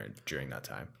lessons you learned during that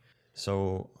time?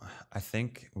 So I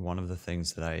think one of the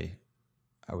things that I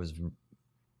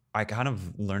kind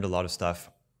of learned a lot of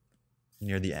stuff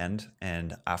near the end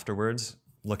and afterwards,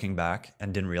 looking back,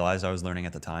 and didn't realize I was learning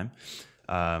at the time.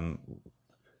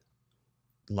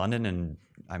 London and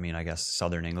I guess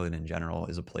Southern England in general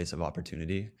is a place of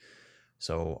opportunity.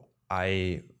 So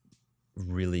I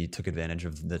really took advantage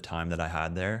of the time that I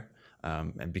had there.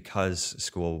 And because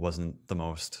school wasn't the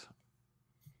most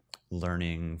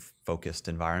learning focused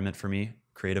environment for me,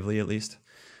 creatively at least,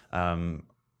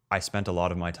 I spent a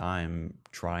lot of my time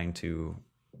trying to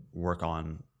work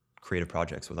on creative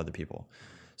projects with other people.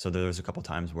 So there was a couple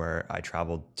times where I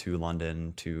traveled to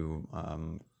London to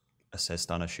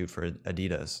assist on a shoot for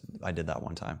Adidas. I did that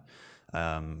one time.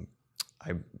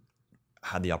 I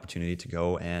had the opportunity to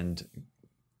go and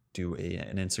do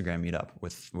an Instagram meetup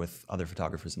with other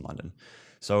photographers in London.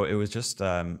 So it was just,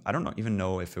 I don't even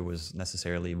know if it was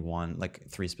necessarily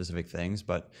 3 specific things,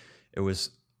 but it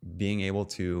was being able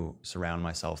to surround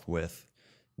myself with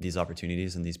these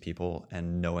opportunities and these people,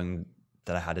 and knowing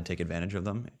that I had to take advantage of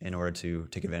them in order to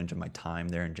take advantage of my time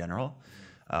there in general.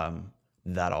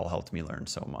 That all helped me learn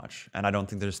so much. And I don't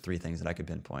think there's 3 things that I could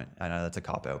pinpoint. I know that's a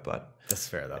cop out, but That's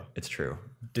fair though. it's true.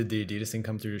 Did the Adidas thing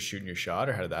come through shooting your shot,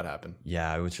 or how did that happen?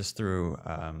 Yeah, it was just through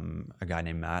a guy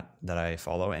named Matt that I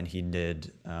follow, and he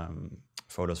did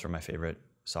photos for my favorite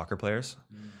soccer players.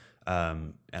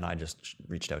 And I just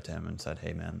reached out to him and said,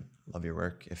 hey man, love your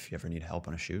work. If you ever need help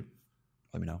on a shoot,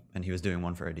 let me know. And he was doing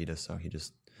one for Adidas, so he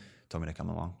just told me to come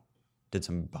along. Did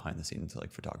some behind the scenes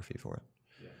like photography for it.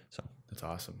 So That's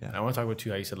awesome. Yeah. And I want to talk about too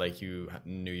how you said like you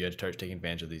knew you had to start taking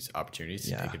advantage of these opportunities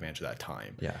to Yeah. take advantage of that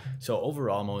time. yeah. So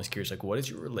overall, I'm always curious, like, what is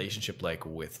your relationship like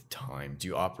with time? Do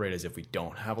you operate as if we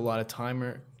don't have a lot of time,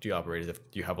 or do you operate as if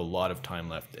you have a lot of time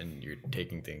left and you're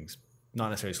taking things not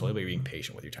necessarily slowly, but you're being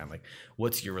patient with your time? Like,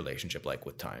 what's your relationship like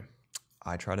with time?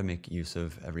 I try to make use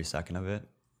of every second of it.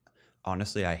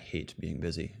 Honestly, I hate being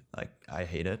busy. Like, I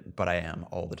hate it, but I am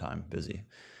all the time busy.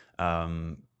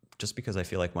 Just because I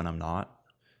feel like when I'm not,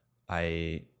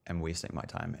 I am wasting my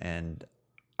time, and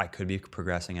I could be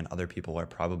progressing, and other people are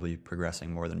probably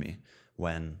progressing more than me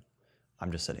when I'm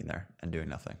just sitting there and doing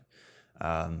nothing.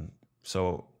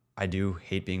 So I do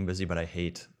hate being busy, but I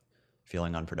hate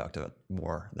feeling unproductive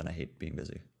more than I hate being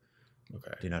busy.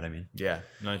 Okay. Do you know what I mean? Yeah.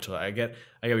 No, I get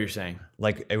what you're saying.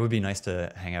 Like, it would be nice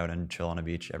to hang out and chill on a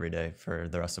beach every day for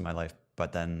the rest of my life,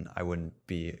 but then I wouldn't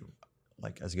be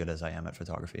like as good as I am at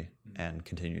photography and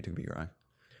continue to be growing.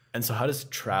 And so how does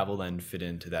travel then fit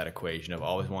into that equation of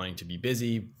always wanting to be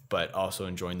busy, but also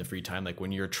enjoying the free time? Like,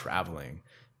 when you're traveling,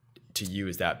 to you,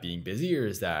 is that being busy, or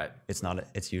is that?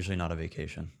 It's usually not a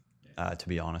vacation, to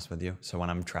be honest with you. So when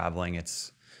I'm traveling,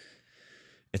 it's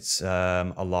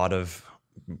a lot of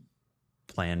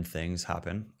planned things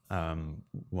happen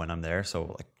when I'm there.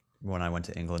 So like when I went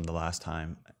to England the last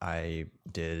time, I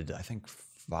did, I think,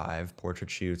 5 portrait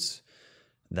shoots.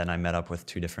 Then I met up with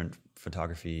 2 different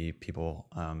photography people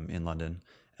in London.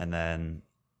 And then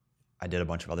I did a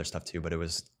bunch of other stuff too, but it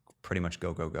was pretty much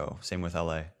go, go, go. Same with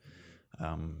LA.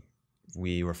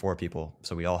 We were 4 people,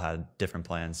 so we all had different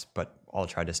plans, but all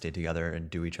tried to stay together and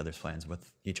do each other's plans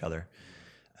with each other.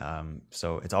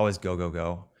 So it's always go, go,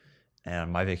 go.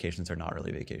 And my vacations are not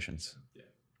really vacations. Yeah.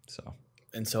 So.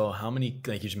 And so how many,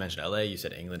 like you just mentioned LA, you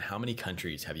said England, how many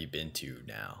countries have you been to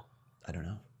now? I don't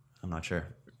know. I'm not sure.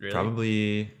 Really?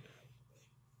 Probably,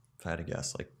 if I had to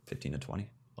guess, like 15 to 20.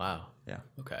 Wow. Yeah.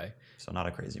 Okay. So not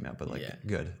a crazy amount, but like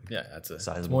good. Yeah, that's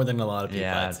sizable. It's more than a lot of people.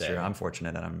 Yeah, that's true. I'm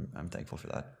fortunate, and I'm thankful for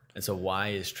that. And so why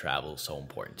is travel so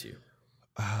important to you?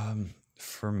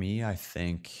 For me, I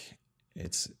think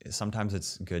sometimes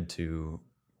it's good to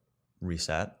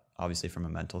reset, obviously from a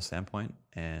mental standpoint,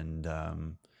 and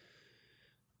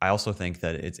I also think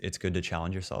that it's good to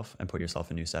challenge yourself and put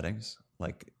yourself in new settings.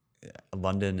 Like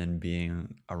London and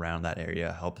being around that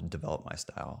area helped develop my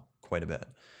style quite a bit.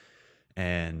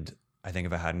 And I think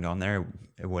if I hadn't gone there,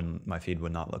 my feed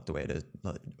would not look the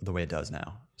way it does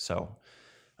now. So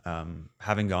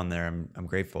having gone there, I'm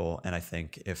grateful. And I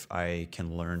think if I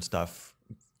can learn stuff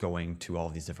going to all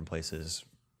these different places,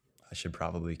 I should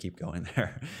probably keep going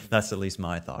there. That's at least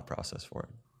my thought process for it.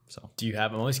 So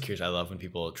I'm always curious. I love when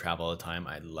people travel all the time.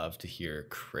 I love to hear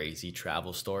crazy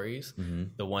travel stories. Mm-hmm.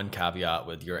 The one caveat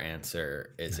with your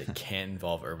answer is it can't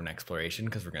involve urban exploration,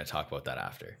 because we're going to talk about that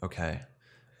after. Okay.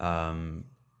 Do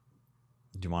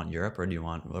you want Europe, or do you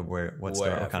want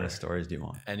what kind of stories do you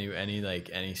want?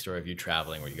 Any story of you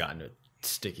traveling where you got into a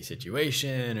sticky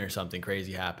situation or something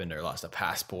crazy happened, or lost a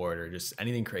passport, or just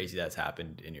anything crazy that's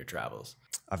happened in your travels?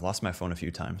 I've lost my phone a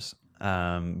few times.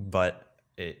 But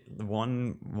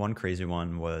one crazy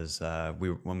one was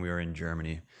when we were in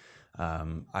Germany.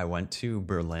 I went to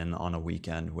Berlin on a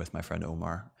weekend with my friend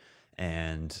Omar,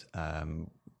 and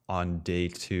on day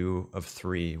 2 of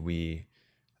 3, we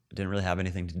didn't really have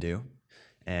anything to do.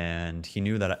 And he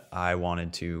knew that I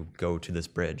wanted to go to this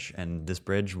bridge, and this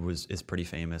bridge is pretty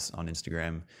famous on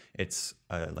Instagram. It's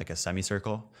like a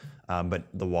semicircle, but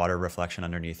the water reflection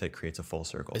underneath it creates a full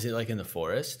circle. Is it like in the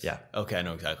forest? Yeah. Okay, I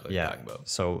know exactly what you're talking about.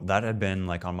 So that had been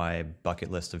like on my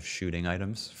bucket list of shooting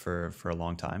items for a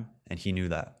long time, and he knew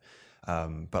that.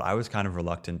 But I was kind of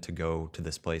reluctant to go to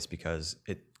this place because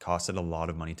it costed a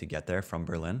lot of money to get there from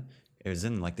Berlin. It was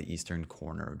in like the eastern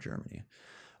corner of Germany.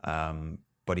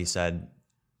 But he said,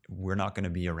 we're not going to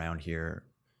be around here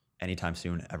anytime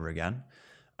soon ever again.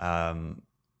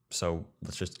 So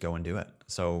let's just go and do it.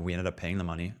 So we ended up paying the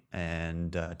money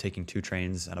and taking 2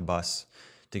 trains and a bus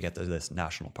to get to this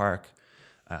national park.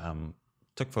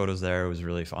 Took photos there. It was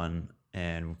really fun,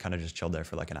 and we kind of just chilled there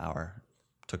for like an hour.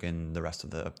 Took in the rest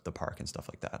of the park and stuff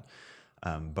like that.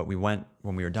 But when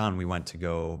we were done, we went to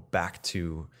go back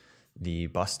to the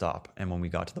bus stop. And when we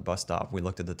got to the bus stop, we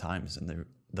looked at the times, and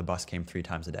the bus came 3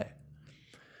 times a day.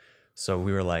 So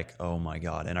we were like, oh my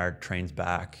God. And our trains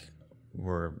back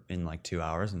were in like 2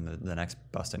 hours, and the next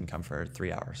bus didn't come for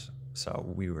 3 hours. So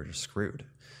we were just screwed.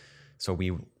 So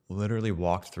we literally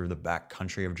walked through the back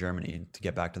country of Germany to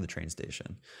get back to the train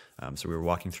station. So we were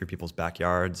walking through people's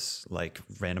backyards, like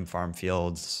random farm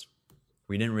fields.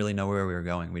 We didn't really know where we were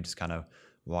going. We just kind of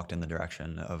walked in the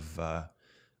direction of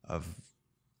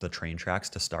the train tracks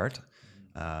to start.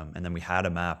 And then we had a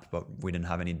map, but we didn't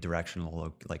have any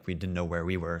directional, like we didn't know where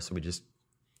we were. So we just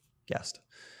guessed,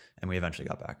 and we eventually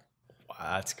got back. Wow,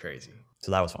 that's crazy.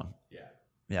 So that was fun. Yeah.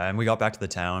 Yeah. And we got back to the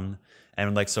town,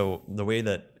 and like, so the way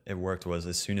that it worked was,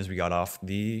 as soon as we got off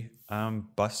the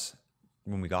bus,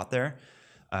 when we got there,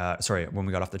 when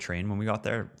we got off the train, when we got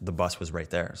there, the bus was right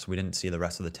there. So we didn't see the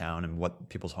rest of the town and what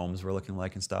people's homes were looking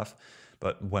like and stuff.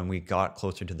 But when we got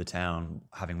closer to the town,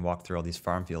 having walked through all these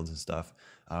farm fields and stuff,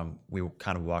 we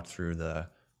kind of walked through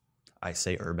I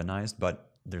say urbanized, but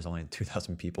there's only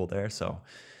 2,000 people there. So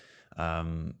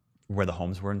where the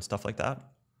homes were and stuff like that.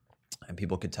 And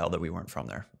people could tell that we weren't from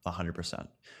there, 100%.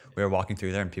 We were walking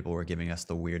through there, and people were giving us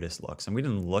the weirdest looks. And we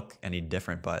didn't look any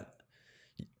different, but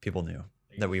people knew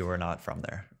that we were not from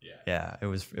there. Yeah, it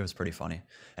was pretty funny.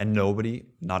 And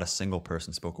not a single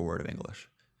person spoke a word of English,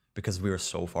 because we were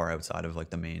so far outside of like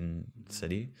the main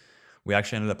city. We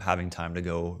actually ended up having time to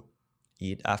go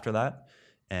eat after that.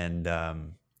 And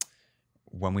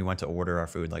when we went to order our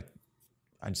food, like,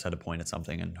 I just had to point at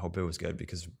something and hope it was good,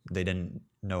 because they didn't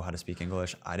know how to speak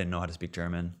English. I didn't know how to speak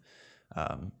German.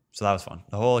 So that was fun.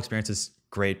 The whole experience is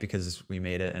great because we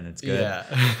made it and it's good.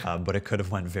 Yeah. But it could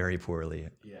have went very poorly.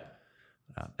 Yeah.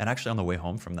 And actually on the way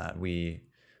home from that, we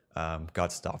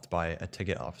got stopped by a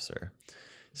ticket officer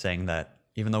saying that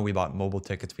even though we bought mobile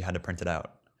tickets, we had to print it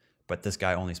out. But this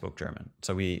guy only spoke German.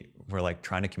 So we were like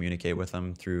trying to communicate with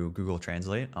him through Google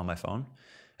Translate on my phone.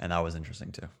 And that was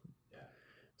interesting too. Yeah.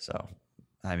 So,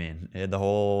 I mean, it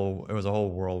was a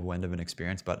whole whirlwind of an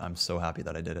experience, but I'm so happy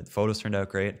that I did it. The photos turned out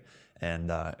great,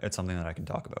 and it's something that I can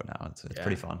talk about now. It's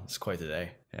pretty fun. It's quite the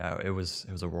day. Yeah, it was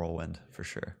a whirlwind for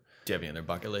sure. Do you have any other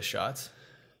bucket list shots?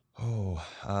 Oh,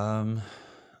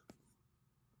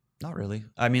 not really.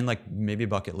 I mean, like maybe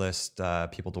bucket list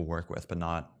people to work with, but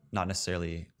not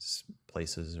necessarily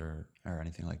places or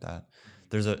anything like that.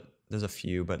 There's a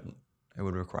few, but it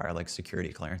would require like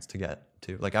security clearance to get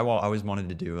to. Like I always wanted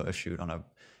to do a shoot on a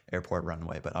airport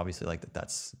runway, but obviously like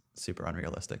that's super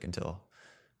unrealistic until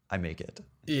I make it.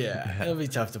 Yeah, it'll be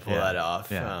tough to pull that off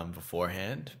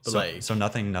beforehand. But so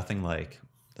nothing like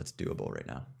that's doable right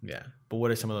now. Yeah, but what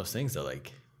are some of those things that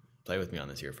like play with me on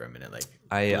this here for a minute? Like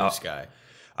blue sky.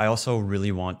 I also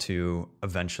really want to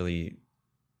eventually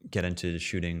get into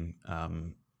shooting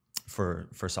for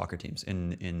soccer teams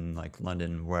in like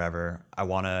London, wherever.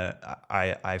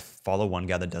 I follow one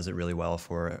guy that does it really well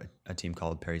for a team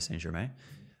called Paris Saint-Germain.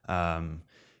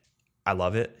 I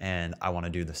love it, and I want to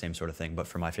do the same sort of thing, but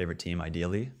for my favorite team,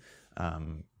 ideally.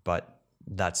 But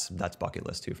that's bucket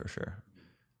list too, for sure.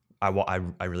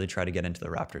 I really try to get into the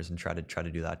Raptors and try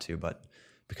to do that too, but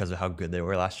because of how good they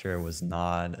were last year, it was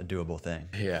not a doable thing.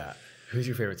 Yeah. Who's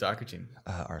your favorite soccer team?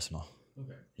 Arsenal.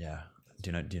 Okay. Yeah.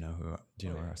 Do you know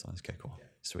where Arsenal is? Okay, cool. Yeah.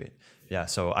 Sweet. Yeah.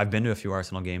 So I've been to a few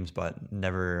Arsenal games, but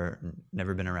never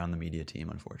been around the media team,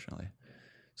 unfortunately.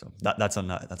 So that's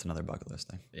another bucket list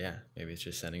thing. Yeah. Maybe it's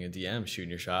just sending a DM, shooting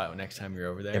your shot next time you're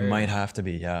over there. It might have to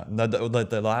be. Yeah.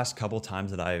 The last couple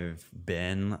times that I've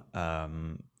been,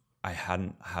 I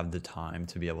hadn't had the time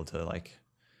to be able to like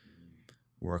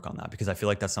work on that, because I feel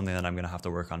like that's something that I'm going to have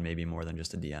to work on maybe more than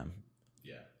just a DM.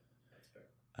 Yeah.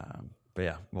 But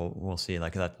yeah, we'll see.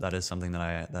 Like that is something that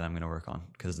I'm going to work on,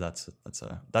 because that's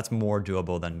more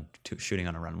doable than shooting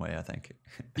on a runway, I think.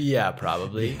 Yeah,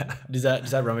 probably. Yeah. Does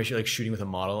that runway shoot like shooting with a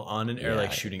model on an air,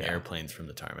 like shooting airplanes from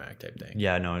the tarmac type thing?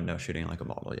 Yeah, no, shooting like a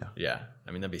model. Yeah. Yeah,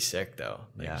 I mean that'd be sick though.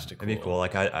 Like, yeah, it'd be cool.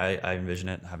 Like I envision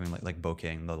it having like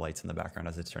bokehing the lights in the background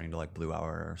as it's turning to like blue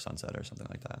hour or sunset or something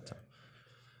like that. So.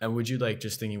 And would you like,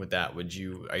 just thinking with that, are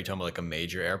you talking about like a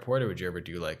major airport, or would you ever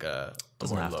do like a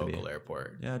more local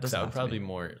airport? Yeah, it doesn't that would probably be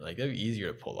more like, that'd be easier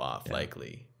to pull off,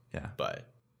 likely. Yeah. But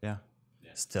yeah.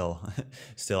 Still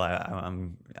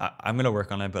I'm gonna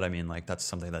work on it, but I mean like that's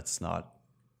something that's not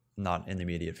in the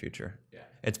immediate future. Yeah.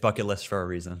 It's bucket list for a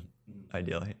reason,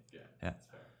 ideally. Yeah.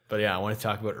 But yeah, I want to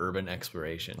talk about urban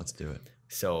exploration. Let's do it.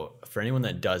 So for anyone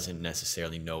that doesn't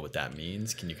necessarily know what that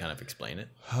means, can you kind of explain it?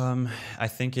 I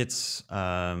think it's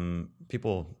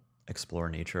people explore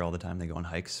nature all the time. They go on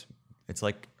hikes. It's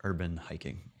like urban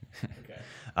hiking.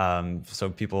 Okay. So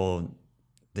people,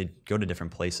 they go to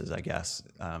different places, I guess.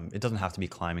 It doesn't have to be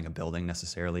climbing a building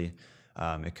necessarily.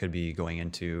 It could be going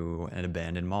into an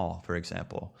abandoned mall, for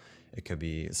example. It could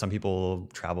be, some people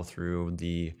travel through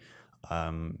the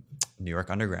New York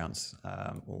undergrounds,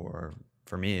 or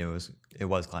for me, it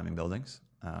was climbing buildings.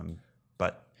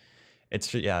 But it's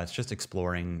just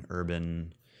exploring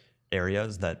urban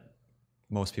areas that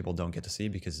most people don't get to see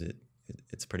because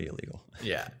it's pretty illegal.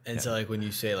 Yeah. And so like when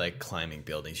you say like climbing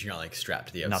buildings, you're not like strapped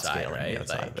to the outside, Not scaling right? the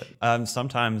outside Like, of it.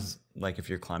 Sometimes, like if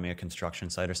you're climbing a construction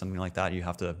site or something like that, you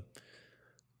have to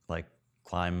like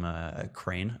climb a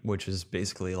crane, which is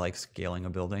basically like scaling a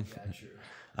building.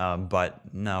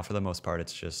 But no, for the most part,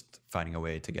 it's just finding a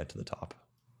way to get to the top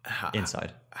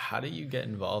inside. How do you get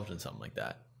involved in something like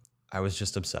that? I was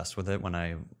just obsessed with it when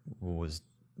I was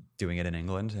doing it in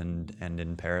England and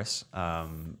in Paris.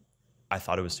 I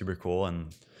thought it was super cool.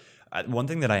 And one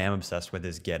thing that I am obsessed with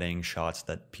is getting shots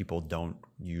that people don't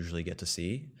usually get to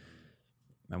see.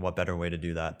 And what better way to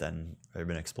do that than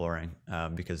urban exploring?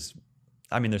 Because,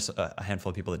 I mean, there's a handful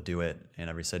of people that do it in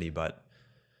every city, but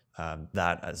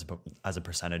that as a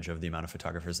percentage of the amount of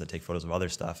photographers that take photos of other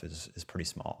stuff is pretty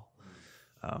small.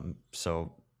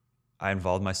 So I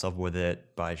involved myself with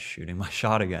it by shooting my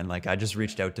shot again. Like I just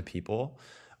reached out to people,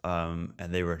 and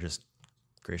they were just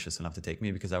gracious enough to take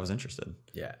me because I was interested.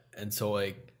 Yeah. And so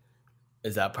like,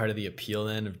 is that part of the appeal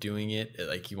then of doing it?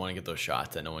 Like you want to get those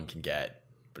shots that no one can get,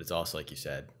 but it's also, like you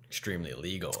said, extremely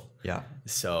illegal. Yeah.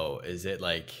 So is it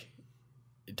like,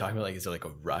 talking about like, is there like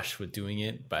a rush with doing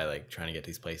it by like trying to get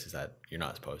these places that you're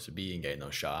not supposed to be and getting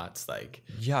those shots? Like,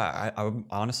 yeah, I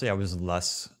honestly, I was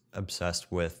less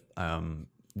obsessed with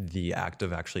the act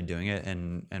of actually doing it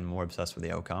and more obsessed with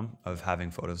the outcome of having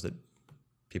photos that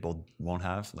people won't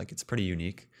have. Like it's pretty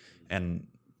unique, and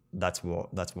that's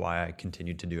why I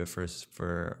continued to do it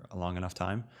for a long enough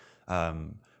time.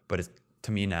 But it's,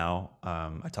 to me now,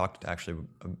 I talked actually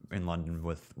in London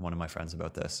with one of my friends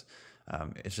about this.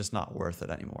 It's just not worth it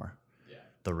anymore. Yeah.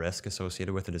 The risk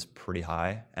associated with it is pretty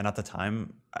high, and at the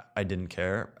time I didn't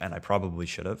care, and I probably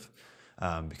should have,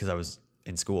 because I was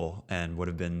in school and would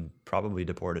have been probably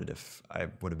deported if I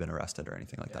would have been arrested or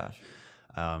anything like that.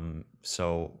 Sure.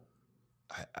 So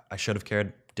I should have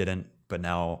cared, didn't, but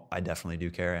now I definitely do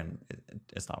care, and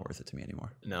it's not worth it to me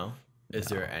anymore. No? Is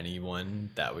there anyone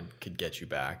that could get you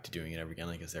back to doing it ever again?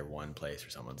 Like, is there one place where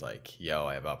someone's like, yo,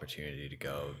 I have opportunity to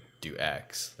go do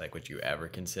X? Like, would you ever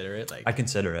consider it? Like, I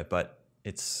consider it, but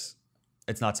it's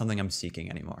not something I'm seeking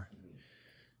anymore.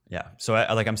 Yeah. So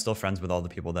I'm still friends with all the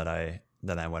people that I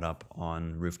went up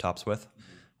on rooftops with.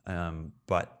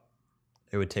 But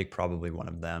it would take probably one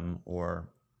of them, or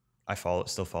I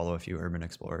still follow a few urban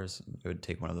explorers. It would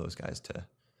take one of those guys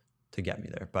to get me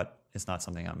there, but it's not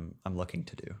something I'm looking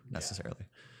to do necessarily. Yeah.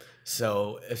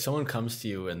 So if someone comes to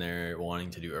you and they're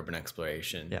wanting to do urban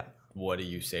exploration, what do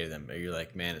you say to them? Are you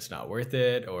like, man, it's not worth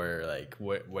it? Or like,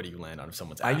 what do you land on if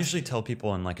someone's asking? I usually tell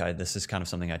people, and like this is kind of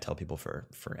something I tell people for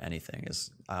anything,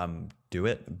 is do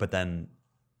it, but then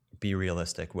be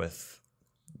realistic with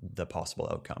the possible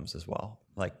outcomes as well.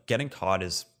 Like getting caught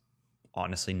is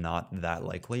honestly not that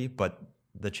likely, but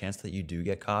the chance that you do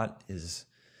get caught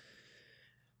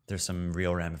there's some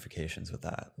real ramifications with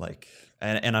that. Like,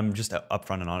 and I'm just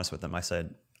upfront and honest with them. I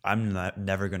said, I'm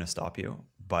never going to stop you,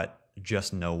 but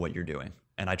just know what you're doing.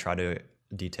 And I try to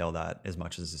detail that as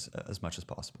much as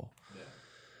possible.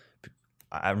 Yeah.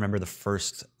 I remember the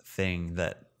first thing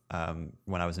that,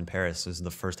 when I was in Paris, this was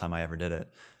the first time I ever did it.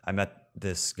 I met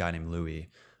this guy named Louis,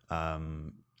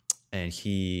 and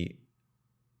he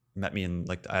met me in,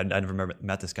 like, I'd never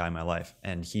met this guy in my life.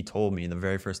 And he told me, the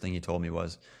very first thing he told me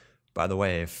was, by the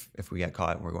way, if we get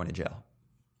caught, we're going to jail.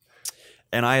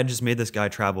 And I had just made this guy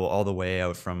travel all the way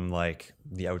out from like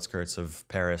the outskirts of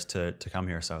Paris to come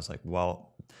here. So I was like,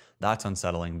 well, that's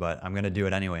unsettling, but I'm going to do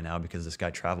it anyway now because this guy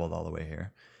traveled all the way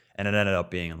here. And it ended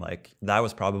up being like, that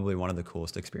was probably one of the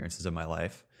coolest experiences of my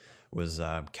life, was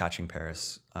catching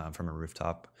Paris from a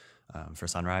rooftop for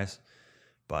sunrise.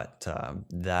 But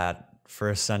that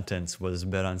first sentence was a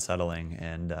bit unsettling,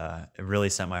 and it really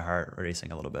sent my heart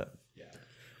racing a little bit.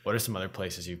 What are some other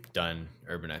places you've done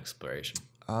urban exploration?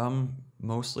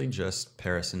 Mostly just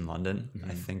Paris and London.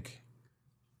 Mm-hmm.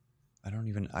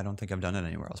 I don't think I've done it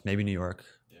anywhere else. Maybe New York,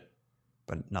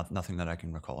 but nothing that I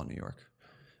can recall in New York.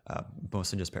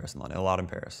 Mostly just Paris and London. A lot in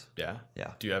Paris. Yeah.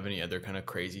 Yeah. Do you have any other kind of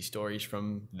crazy stories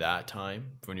from that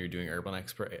time when you were doing urban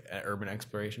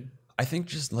exploration? I think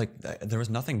just like there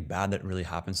was nothing bad that really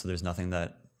happened, so there's nothing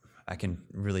that I can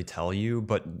really tell you.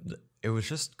 But it was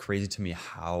just crazy to me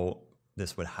how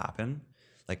this would happen.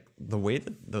 Like the way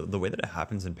that it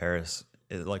happens in Paris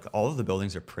is like all of the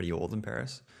buildings are pretty old in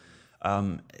Paris.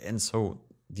 And so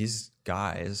these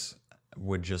guys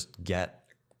would just get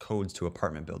codes to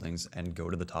apartment buildings and go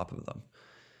to the top of them.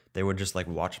 They would just like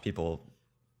watch people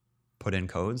put in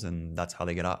codes, and that's how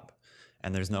they get up.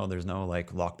 And there's no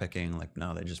like lock picking. Like,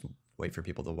 no, they just wait for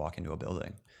people to walk into a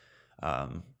building.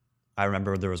 I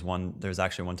remember there was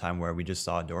actually one time where we just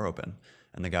saw a door open,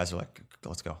 and the guys were like,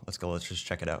 let's go, let's just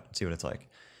check it out, see what it's like.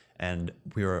 And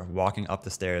we were walking up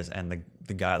the stairs, and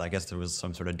the guy, I guess there was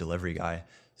some sort of delivery guy,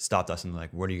 stopped us and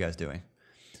like, what are you guys doing?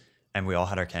 And we all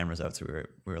had our cameras out, so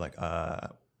we were like,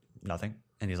 nothing.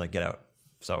 And he's like, get out.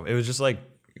 So it was just like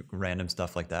random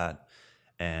stuff like that.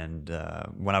 And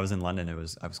when I was in London, I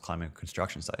was climbing a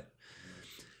construction site.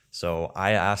 So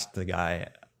I asked the guy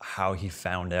how he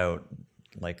found out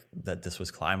like that this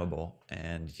was climbable,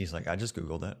 and he's like, I just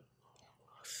Googled it.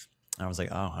 And I was like,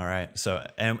 oh, all right. So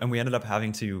and we ended up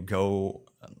having to go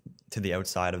to the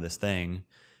outside of this thing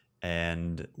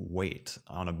and wait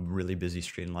on a really busy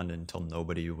street in London until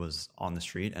nobody was on the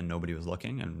street and nobody was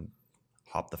looking, and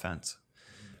hop the fence.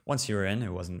 Once you were in,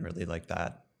 it wasn't really like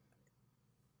that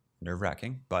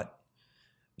nerve-wracking, but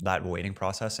that waiting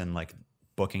process and like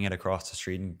booking it across the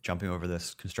street and jumping over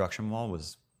this construction wall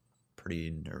was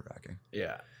pretty nerve-wracking.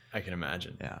 Yeah, I can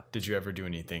imagine. Yeah. Did you ever do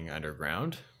anything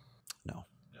underground?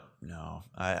 No.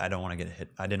 I don't want to get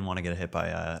hit. I didn't want to get hit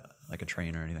by like a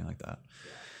train or anything like that.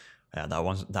 Yeah,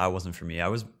 that wasn't for me.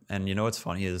 And you know what's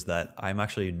funny is that I'm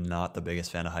actually not the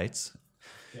biggest fan of heights.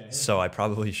 Okay. So I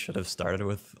probably should have started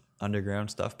with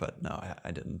underground stuff, but no, I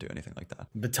didn't do anything like that.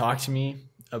 But talk to me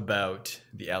about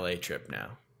the LA trip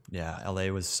now. Yeah, LA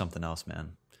was something else,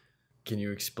 man. Can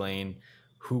you explain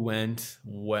who went,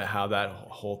 how that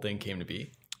whole thing came to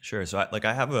be? Sure. So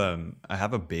I have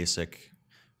a basic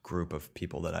group of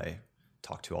people that I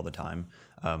talk to all the time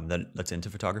that's into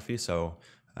photography. So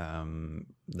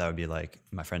that would be like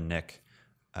my friend Nick,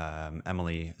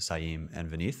 Emily, Saeem, and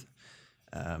Vineeth.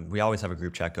 We always have a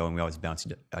group chat going. We always bounce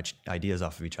ideas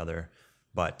off of each other,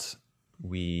 but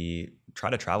we try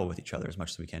to travel with each other as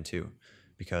much as we can too,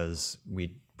 because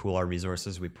we pool our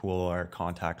resources, we pool our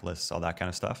contact lists, all that kind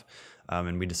of stuff.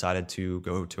 And we decided to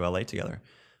go to LA together,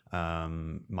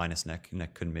 minus Nick.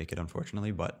 Nick couldn't make it,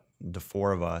 unfortunately, but the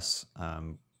four of us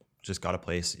just got a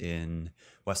place in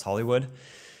West Hollywood.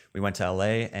 We went to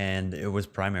LA, and it was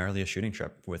primarily a shooting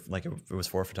trip with it was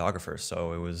 4 photographers.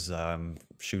 So it was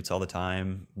shoots all the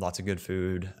time, lots of good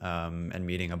food, and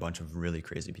meeting a bunch of really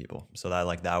crazy people. So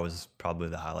that was probably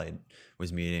the highlight,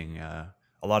 was meeting a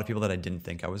lot of people that I didn't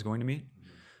think I was going to meet.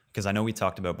 Because I know we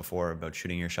talked about before about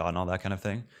shooting your shot and all that kind of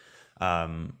thing.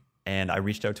 And I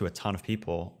reached out to a ton of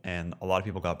people, and a lot of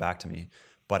people got back to me,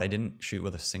 but I didn't shoot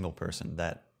with a single person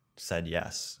that said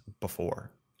yes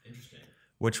before. Interesting.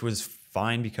 Which was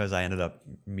fine, because I ended up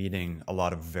meeting a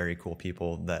lot of very cool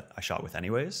people that I shot with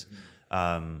anyways.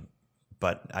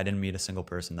 But I didn't meet a single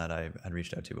person that I had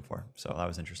reached out to before. So that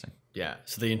was interesting. Yeah.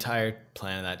 So the entire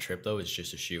plan of that trip, though, was just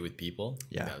to shoot with people?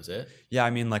 Yeah. That was it? Yeah, I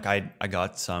mean, like I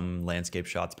got some landscape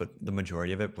shots, but the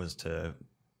majority of it was to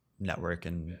network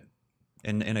and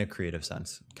in a creative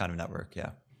sense, kind of network, yeah.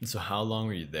 So how long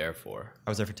were you there for? I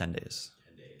was there for 10 days.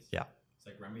 10 days? Yeah. It's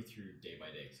like, run me through day by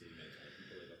day. So you mentioned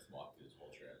people, let's walk through this whole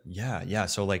trip. Yeah.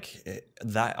 So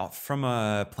that from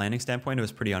a planning standpoint, it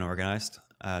was pretty unorganized,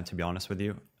 to be honest with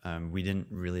you. We didn't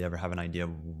really ever have an idea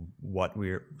of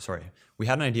we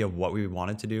had an idea of what we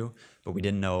wanted to do, but we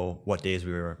didn't know what days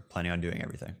we were planning on doing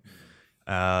everything.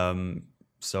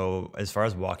 So as far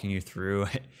as walking you through,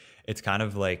 it's kind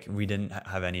of like we didn't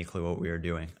have any clue what we were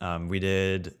doing. We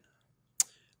did,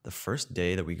 the first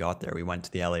day that we got there, we went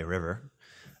to the LA River.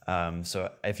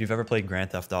 So if you've ever played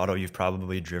Grand Theft Auto, you've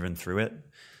probably driven through it.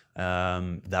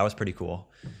 That was pretty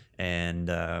cool. And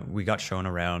we got shown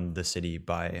around the city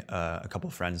by a couple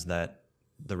of friends that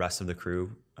the rest of the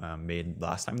crew made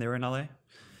last time they were in LA.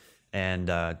 And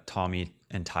Tommy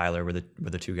and Tyler were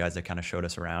the 2 guys that kind of showed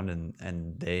us around,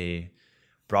 and they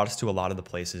brought us to a lot of the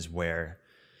places where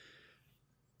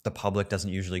the public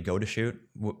doesn't usually go to shoot,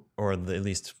 or at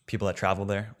least people that travel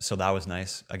there. So that was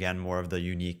nice. Again, more of the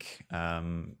unique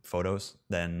photos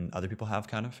than other people have,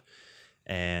 kind of.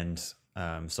 And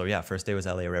so yeah, first day was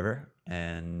LA River,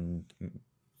 and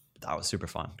that was super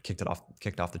fun. Kicked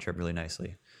off the trip really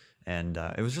nicely. And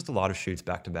it was just a lot of shoots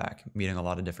back to back, meeting a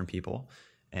lot of different people,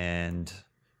 and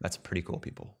that's pretty cool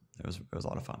people. It was a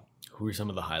lot of fun. Who are some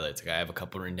of the highlights? Like, I have a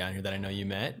couple written down here that I know you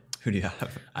met. Who do you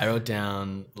have? I wrote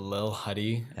down Lil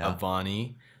Huddy,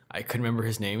 Avani. I couldn't remember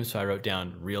his name, so I wrote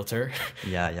down Realtor.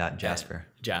 Yeah, Jasper.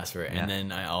 Jasper. And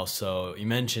then you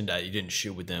mentioned that you didn't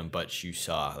shoot with them, but you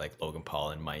saw like Logan Paul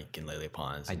and Mike and Lele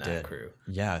Pons and that crew.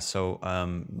 Yeah, so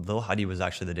Lil Huddy was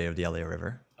actually the day of the LA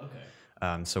River.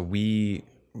 Okay. So we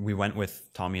went with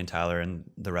Tommy and Tyler and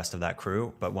the rest of that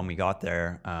crew, but when we got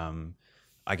there,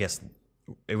 I guess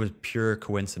it was pure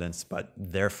coincidence, but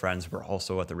their friends were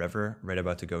also at the river, right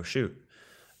about to go shoot.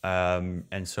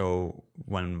 And so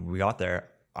when we got there,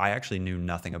 I actually knew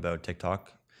nothing about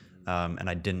TikTok, and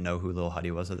I didn't know who Lil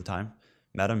Huddy was at the time.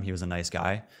 Met him, he was a nice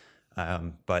guy,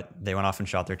 but they went off and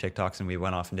shot their TikToks, and we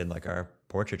went off and did like our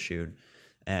portrait shoot.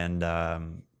 And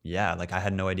yeah, like I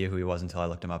had no idea who he was until I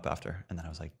looked him up after, and then I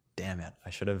was like, damn it, I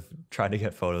should have tried to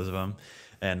get photos of him.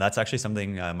 And that's actually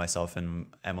something myself and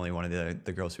Emily, one of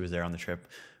the girls who was there on the trip,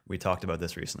 we talked about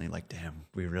this recently. Like, damn,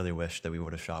 we really wish that we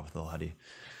would have shot with Lil Huddy.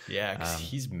 Yeah, because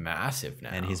he's massive now,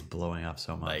 and he's blowing up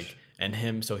so much. Like, and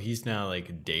him, so he's now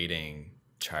like dating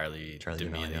Charlie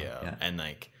D'Amelio, yeah. and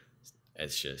like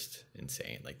it's just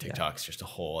insane. Like TikTok's just a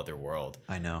whole other world.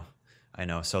 I know.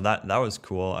 So that was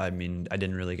cool. I mean, I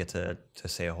didn't really get to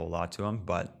say a whole lot to him,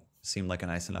 but seemed like a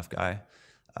nice enough guy.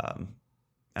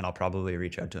 And I'll probably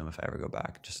reach out to him if I ever go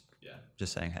back. Just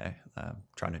saying, hey,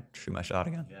 trying to shoot my shot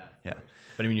again. Yeah.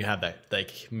 But I mean, you have that,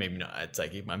 like, maybe not. It's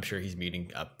like, I'm sure he's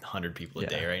meeting 100 people a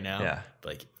day right now. Yeah. But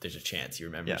like, there's a chance he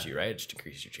remembers you, right? It just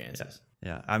increases your chances.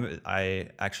 Yeah. I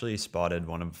actually spotted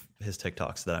one of his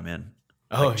TikToks that I'm in.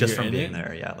 Oh, like, just from being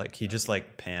there. Yeah. Like he just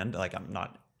like panned. Like I'm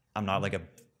not like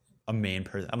a main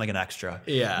person. I'm like an extra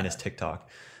in his TikTok.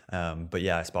 But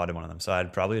yeah, I spotted one of them. So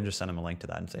I'd probably just send him a link to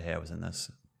that and say, hey, I was in this.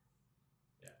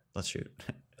 Let's shoot.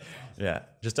 Awesome. Yeah.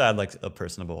 Just to add like a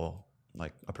personable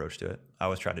like approach to it. I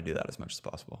always try to do that as much as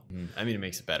possible. I mean, it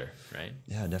makes it better, right?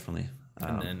 Yeah, definitely.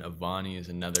 And then Avani is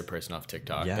another person off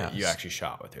TikTok that you actually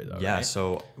shot with her though, yeah, right?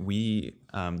 So we,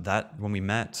 when we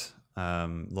met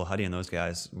Lil Huddy and those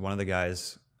guys, one of the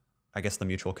guys, I guess the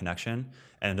mutual connection,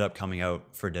 ended up coming out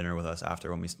for dinner with us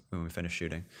after when we finished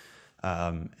shooting.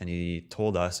 And he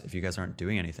told us, if you guys aren't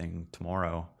doing anything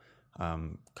tomorrow,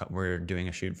 we're doing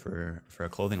a shoot for a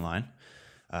clothing line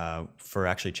for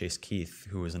actually Chase Keith,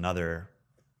 who was another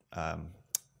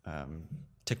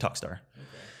TikTok star.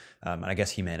 Okay. And I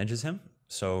guess he manages him.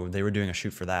 So they were doing a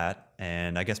shoot for that.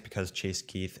 And I guess because Chase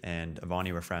Keith and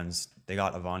Avani were friends, they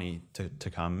got Avani to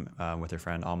come with her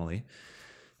friend Amelie.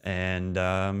 And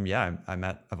yeah, I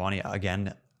met Avani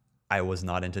again. I was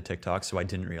not into TikTok, so I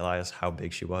didn't realize how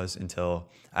big she was until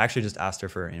I actually just asked her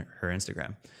for her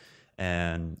Instagram.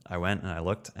 And I went and I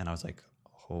looked and I was like,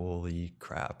 holy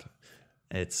crap.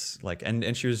 It's like,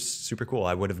 and she was super cool.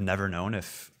 I would have never known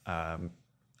if, I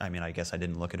mean, I guess I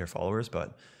didn't look at her followers,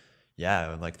 but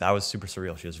yeah, like that was super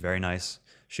surreal. She was very nice.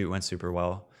 Shoot went super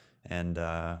well. And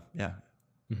yeah.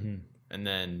 Mm-hmm. And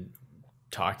then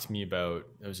talk to me about,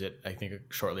 was it, I think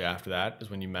shortly after that is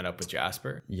when you met up with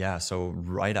Jasper? Yeah, so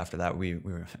right after that, we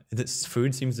were, this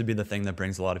food seems to be the thing that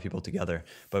brings a lot of people together,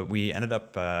 but we ended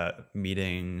up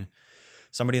meeting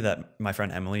somebody that my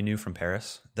friend Emily knew from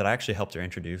Paris that I actually helped her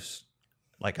introduce.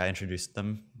 Like I introduced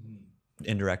them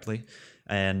indirectly,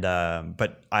 and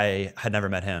but I had never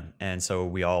met him, and so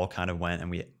we all kind of went and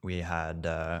we had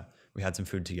some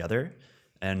food together,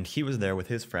 and he was there with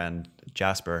his friend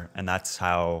Jasper, and that's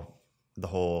how the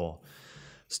whole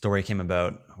story came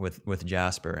about with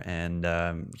Jasper. And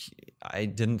I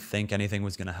didn't think anything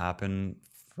was going to happen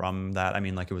from that. I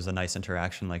mean, like it was a nice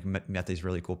interaction, like met these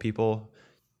really cool people,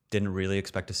 didn't really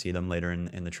expect to see them later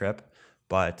in the trip,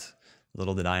 but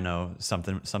little did I know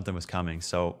something was coming.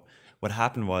 So what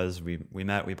happened was we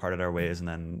met, we parted our ways, and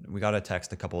then we got a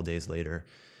text a couple of days later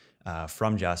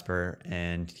from Jasper,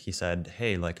 and he said,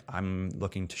 hey, like I'm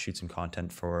looking to shoot some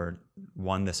content for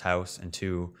one, this house, and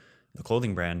two, the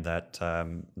clothing brand that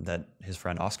that his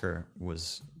friend Oscar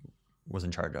was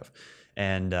in charge of.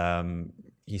 And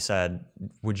he said,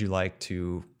 would you like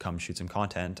to come shoot some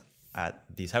content at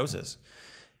these houses?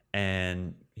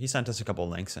 And he sent us a couple of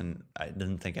links, and I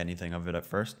didn't think anything of it at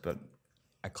first, but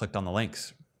I clicked on the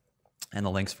links, and the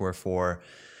links were for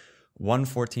one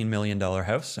 $14 million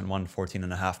house and one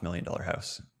 $14.5 million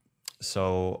house.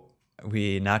 So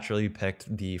we naturally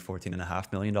picked the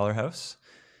 $14.5 million house,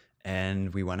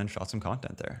 and we went and shot some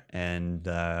content there. And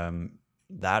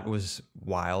that was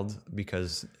wild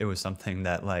because it was something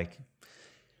that, like,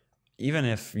 even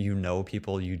if you know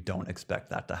people, you don't expect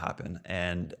that to happen.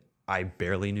 And I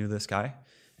barely knew this guy,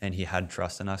 and he had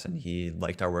trust in us, and he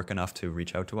liked our work enough to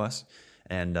reach out to us.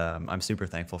 And I'm super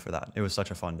thankful for that. It was such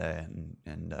a fun day.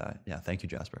 And yeah, thank you,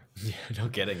 Jasper. Yeah, no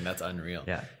kidding. That's unreal.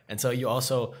 Yeah. And so you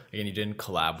also, again, you didn't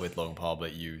collab with Logan Paul,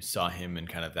 but you saw him and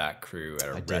kind of that crew at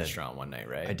a restaurant one night,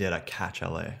 right? I did at Catch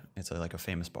LA. It's like a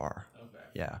famous bar. Okay.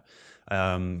 Yeah.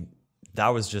 That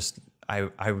was just, I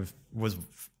was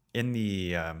in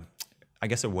the, I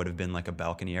guess it would have been like a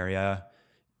balcony area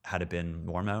had it been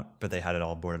warm out, but they had it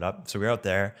all boarded up. So we were out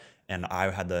there, and I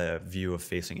had the view of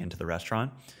facing into the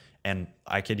restaurant. And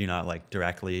I kid you not, like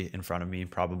directly in front of me,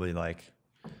 probably like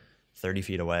 30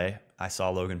 feet away, I saw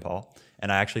Logan Paul,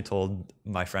 and I actually told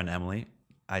my friend Emily,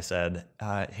 I said,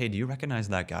 hey, do you recognize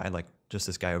that guy? Like, just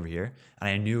this guy over here. And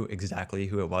I knew exactly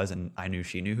who it was, and I knew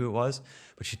she knew who it was,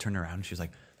 but she turned around and she was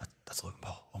like, that's Logan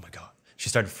Paul. Oh my God. She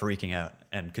started freaking out.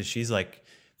 And because she's like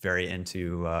very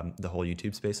into the whole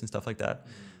YouTube space and stuff like that.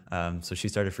 So she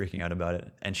started freaking out about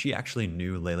it. And she actually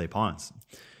knew Lele Pons,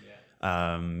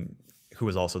 who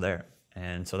was also there.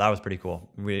 And so that was pretty cool.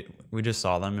 We just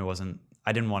saw them.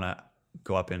 I didn't want to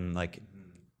go up and like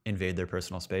invade their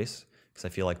personal space, because I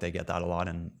feel like they get that a lot,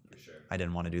 and I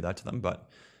didn't want to do that to them. But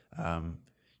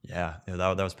yeah,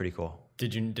 that was pretty cool.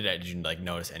 Did you like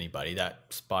notice anybody that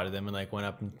spotted them and like went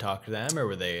up and talked to them, or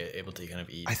were they able to kind of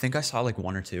eat? I think I saw like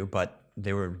one or two, but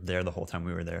they were there the whole time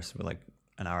we were there, so like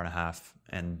an hour and a half,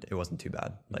 and it wasn't too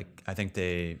bad. Like I think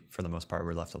they, for the most part,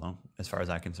 were left alone as far as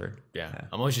I'm concerned. Yeah.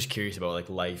 I'm always just curious about like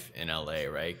life in LA,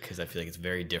 right? Because I feel like it's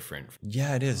very different.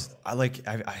 Yeah, it is.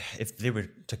 If they were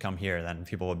to come here, then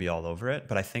people would be all over it.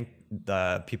 But I think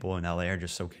the people in LA are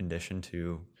just so conditioned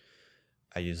to,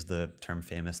 I use the term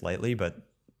famous lightly, but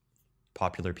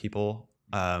popular people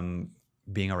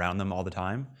being around them all the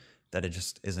time, that it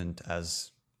just isn't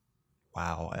as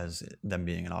wow as them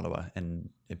being in Ottawa and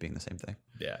it being the same thing.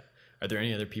 Yeah. Are there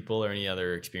any other people or any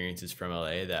other experiences from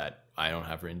LA that I don't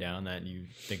have written down that you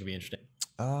think would be interesting?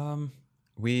 My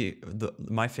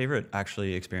favorite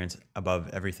actually experience above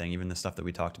everything, even the stuff that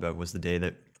we talked about, was the day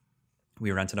that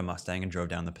we rented a Mustang and drove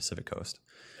down the Pacific Coast.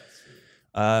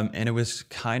 And it was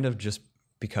kind of just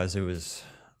because it was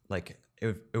like,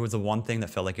 it was the one thing that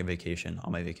felt like a vacation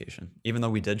on my vacation. Even though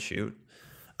we did shoot,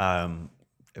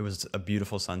 it was a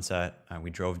beautiful sunset.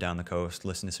 We drove down the coast,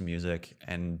 listened to some music,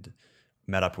 and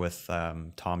met up with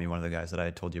Tommy, one of the guys that I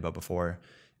had told you about before.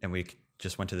 And we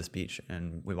just went to this beach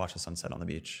and we watched the sunset on the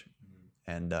beach.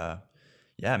 And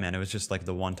yeah, man, it was just like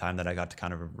the one time that I got to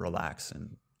kind of relax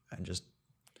and just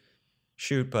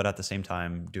shoot, but at the same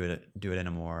time do it in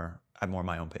at more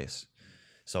my own pace.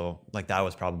 So like that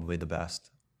was probably the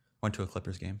best. Went to a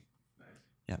Clippers game.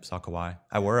 Yep, saw Kawhi.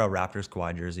 I wore a Raptors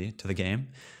Kawhi jersey to the game.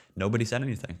 Nobody said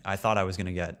anything. I thought I was going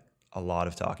to get a lot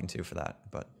of talking to for that,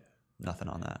 but nothing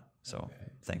on that. So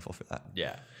thankful for that.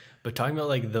 Yeah. But talking about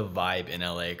like the vibe in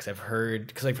LA, because I've heard,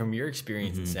 because like from your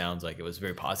experience, it sounds like it was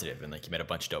very positive, and like you met a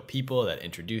bunch of dope people that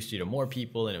introduced you to more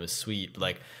people, and it was sweet. But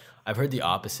like I've heard the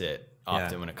opposite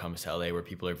often when it comes to LA, where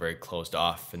people are very closed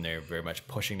off and they're very much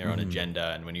pushing their own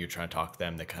agenda. And when you're trying to talk to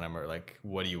them, they kind of are like,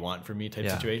 what do you want from me type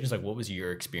situations. Like what was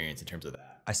your experience in terms of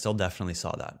that? I still definitely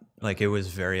saw that. Like it was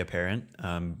very apparent.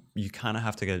 You kind of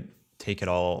have to take it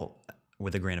all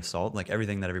with a grain of salt. Like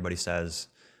everything that everybody says,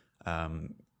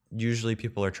 usually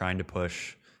people are trying to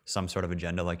push some sort of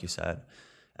agenda, like you said.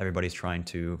 Everybody's trying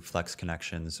to flex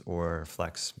connections or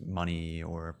flex money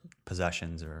or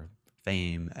possessions or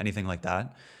fame, anything like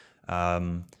that.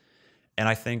 And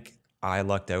I think I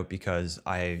lucked out because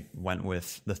I went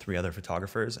with the 3 other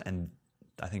photographers, and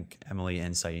I think Emily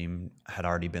and Saeem had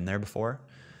already been there before.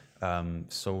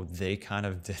 So they kind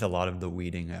of did a lot of the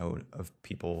weeding out of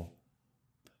people.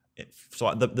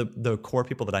 So the core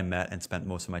people that I met and spent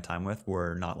most of my time with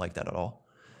were not like that at all.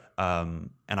 And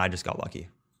I just got lucky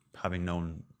having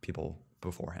known people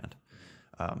beforehand.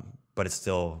 But it's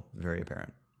still very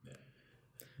apparent.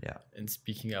 Yeah. And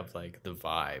speaking of like the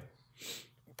vibe,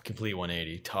 complete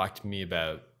 180, talk to me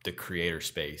about the creator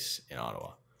space in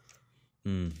Ottawa.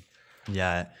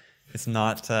 Yeah, it's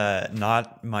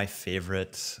not my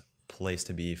favorite place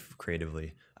to be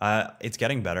creatively. It's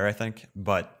getting better, I think,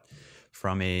 but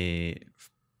from a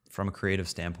creative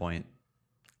standpoint,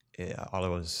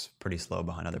 Ottawa's pretty slow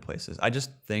behind other places. I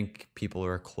just think people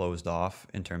are closed off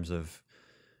in terms of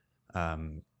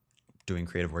doing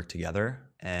creative work together,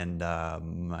 and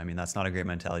I mean that's not a great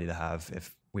mentality to have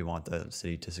if we want the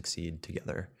city to succeed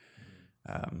together.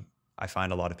 I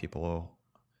find a lot of people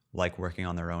like working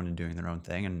on their own and doing their own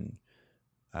thing, and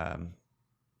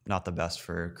not the best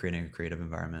for creating a creative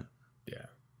environment. Yeah.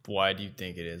 Why do you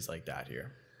think it is like that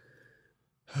here?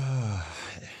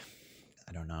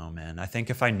 I don't know, man. I think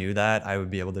if I knew that, I would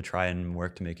be able to try and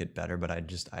work to make it better, but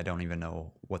I don't even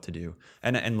know what to do.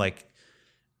 And like,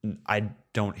 I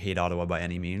don't hate Ottawa by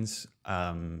any means.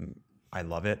 I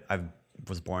love it. I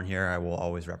was born here. I will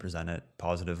always represent it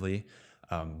positively.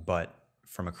 But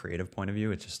from a creative point of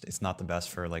view, it's not the best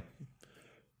for like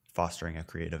fostering a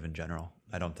creative in general,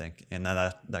 I don't think. And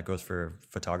that goes for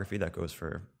photography. That goes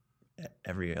for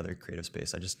every other creative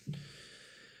space.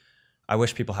 I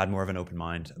wish people had more of an open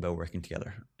mind about working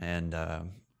together. And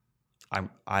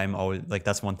I'm always like,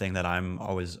 that's one thing that I'm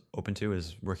always open to,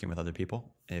 is working with other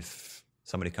people. If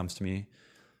somebody comes to me,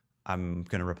 I'm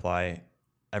going to reply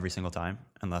every single time,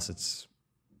 unless it's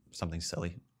something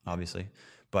silly. obviously,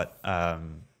 but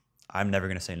I'm never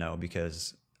going to say no,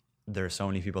 because there are so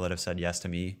many people that have said yes to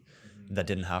me that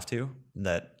didn't have to,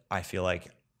 that I feel like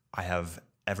I have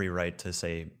every right to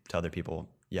say to other people,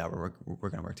 yeah, we're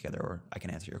going to work together, or I can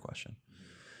answer your question.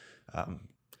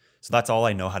 So that's all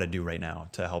I know how to do right now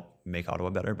to help make Ottawa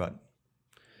better, but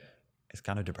it's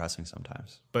kind of depressing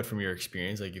sometimes. But from your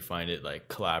experience, like, you find it like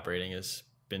collaborating has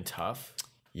been tough?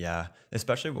 Yeah,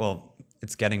 especially, well,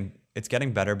 it's getting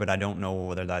better, but I don't know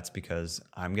whether that's because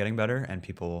I'm getting better and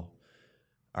people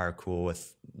are cool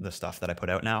with the stuff that I put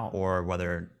out now, or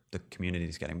whether the community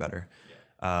is getting better.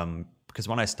 Because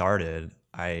when I started,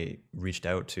 I reached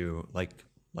out to, like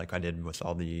I did with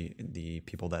all the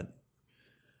people that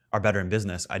are better in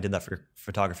business. I did that for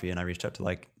photography, and I reached out to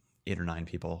like 8 or 9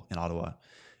 people in Ottawa.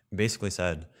 Basically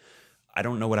said, I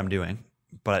don't know what I'm doing,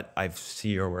 but I see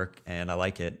your work and I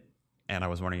like it, and I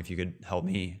was wondering if you could help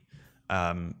me.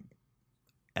 And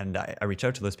I reached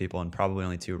out to those people, and probably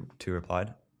only two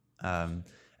replied.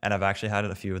 And I've actually had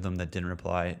a few of them that didn't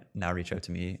reply now reach out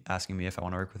to me asking me if I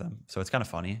want to work with them. So it's kind of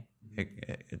funny.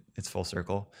 It's full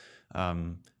circle.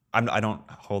 I don't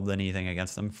hold anything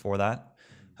against them for that.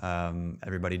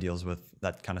 Everybody deals with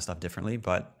that kind of stuff differently,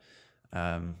 but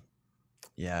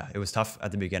yeah, it was tough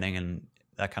at the beginning, and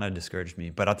that kind of discouraged me,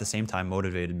 but at the same time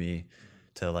motivated me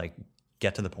to like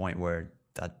get to the point where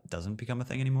that doesn't become a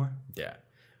thing anymore. Yeah.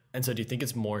 And so do you think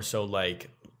it's more so like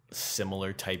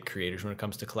similar type creators when it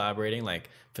comes to collaborating, like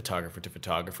photographer to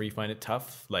photographer, you find it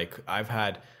tough? Like, I've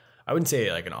had, I wouldn't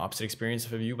say like an opposite experience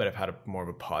of you, but I've had more of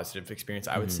a positive experience,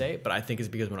 I would say. But I think it's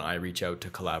because when I reach out to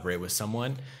collaborate with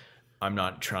someone, I'm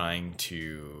not trying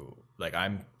to, like,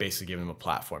 I'm basically giving them a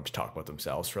platform to talk about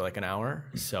themselves for like an hour.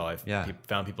 So I've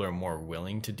found people are more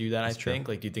willing to do that. That's true.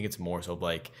 Like, do you think it's more so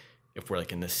like, if we're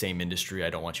like in the same industry, I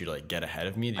don't want you to like get ahead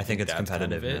of me? I think it's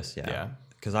competitiveness. Kind of yeah.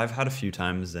 Because I've had a few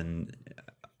times, and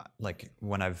like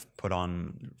when I've put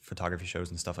on photography shows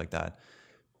and stuff like that,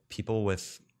 people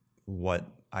with what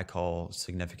I call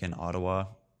significant Ottawa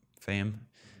fame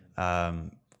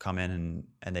come in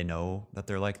and they know that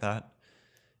they're like that,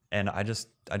 and I just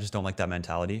don't like that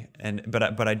mentality.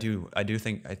 But I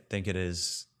think it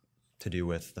is to do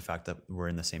with the fact that we're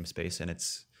in the same space, and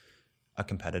it's a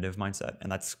competitive mindset,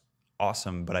 and that's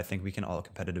awesome. But I think we can all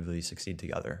competitively succeed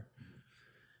together.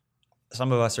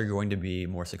 Some of us are going to be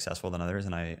more successful than others,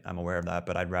 and I'm aware of that,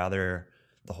 but I'd rather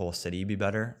the whole city be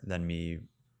better than me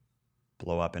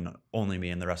blow up and only me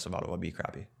and the rest of Ottawa be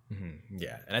crappy. Mm-hmm.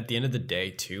 Yeah. And at the end of the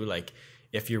day too, like,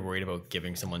 if you're worried about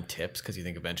giving someone tips because you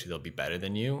think eventually they'll be better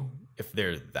than you, if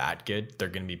they're that good, they're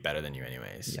going to be better than you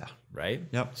anyways. Yeah. Right?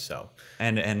 Yep. So.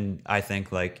 And I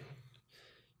think like,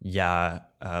 yeah,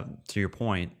 to your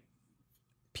point,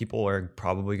 people are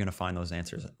probably going to find those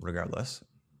answers regardless.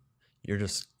 You're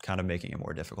just kind of making it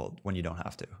more difficult when you don't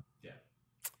have to. Yeah.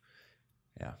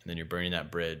 Yeah. And then you're burning that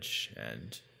bridge,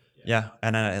 and yeah.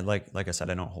 And I, like I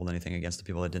said, I don't hold anything against the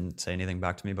people that didn't say anything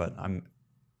back to me, but I'm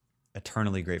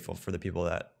eternally grateful for the people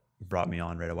that brought me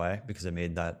on right away, because it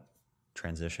made that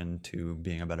transition to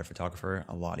being a better photographer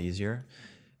a lot easier.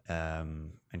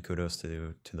 And kudos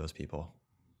to those people.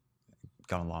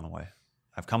 Gone a long way.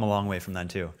 I've come a long way from then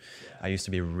too. Yeah. I used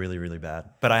to be really, really bad,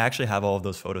 but I actually have all of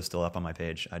those photos still up on my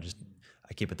page. I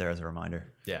keep it there as a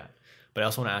reminder. Yeah. But I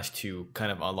also want to ask too, kind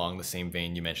of along the same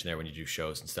vein you mentioned there, when you do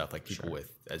shows and stuff, like people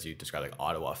with, as you described, like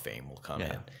Ottawa fame will come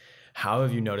in. How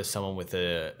have you noticed someone with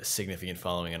a significant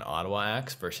following in Ottawa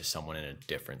acts versus someone in a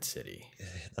different city?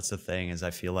 That's the thing, is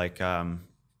I feel like when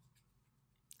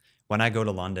I go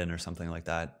to London or something like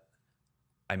that,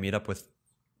 I meet up with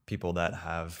people that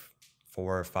have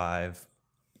 4 or 5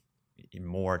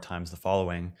 more times the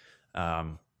following.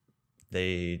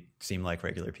 They seem like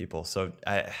regular people. So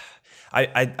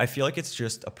I feel like it's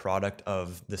just a product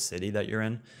of the city that you're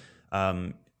in.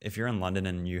 If you're in London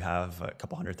and you have a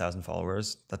couple 100,000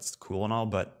 followers, that's cool and all,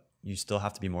 but you still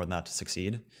have to be more than that to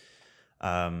succeed.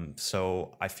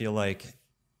 So I feel like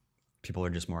people are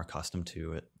just more accustomed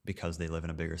to it because they live in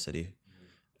a bigger city.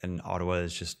 And Ottawa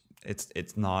is just,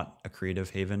 it's not a creative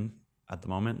haven at the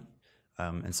moment.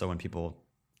 And so when people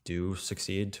do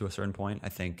succeed to a certain point, I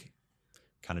think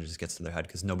kind of just gets to their head,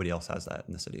 because nobody else has that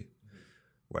in the city.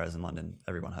 Whereas in London,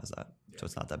 everyone has that. So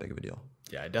it's not that big of a deal.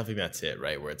 Yeah, I definitely think that's it,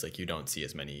 right? Where it's like you don't see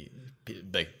as many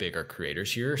like bigger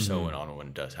creators here. So when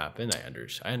it does happen, I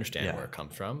understand where it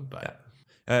comes from. But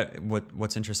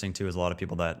what's interesting too is a lot of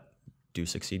people that do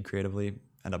succeed creatively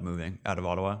end up moving out of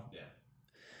Ottawa. Yeah.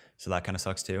 So that kind of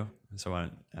sucks too. So I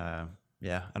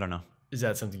don't know. Is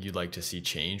that something you'd like to see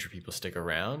change, where people stick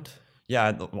around?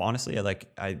 Yeah, honestly,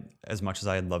 as much as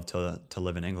I'd love to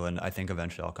live in England, I think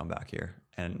eventually I'll come back here,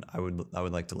 and I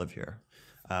would like to live here.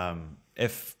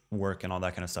 If work and all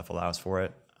that kind of stuff allows for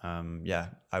it, yeah,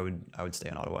 I would stay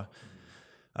in Ottawa.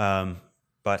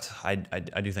 But I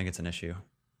do think it's an issue.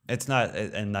 It's not,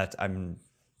 and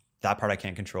that part I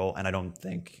can't control, and I don't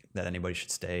think that anybody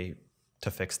should stay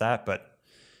to fix that. But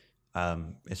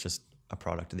it's just a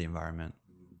product of the environment.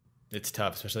 It's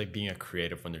tough, especially like being a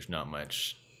creative when there's not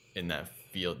much in that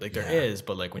field. Like there is,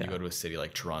 but like when you go to a city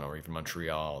like Toronto or even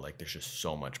Montreal, like there's just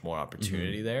so much more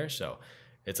opportunity there. So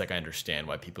it's like I understand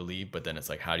why people leave, but then it's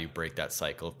like, how do you break that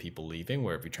cycle of people leaving?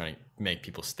 Where if you're trying to make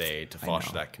people stay to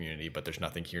foster that community, but there's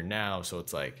nothing here now, so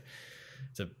it's like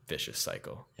it's a vicious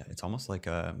cycle. Yeah, it's almost like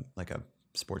a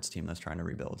sports team that's trying to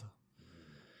rebuild.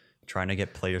 Trying to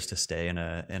get players to stay in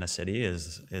a city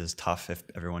is tough if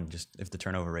the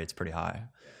turnover rate's pretty high.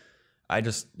 I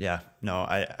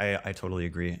totally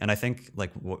agree. And I think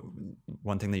like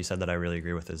one thing that you said that I really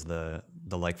agree with is the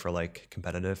like for like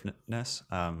competitiveness.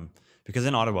 Because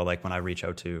in Ottawa, like when I reach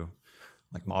out to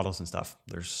like models and stuff,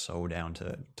 they're so down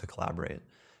to collaborate.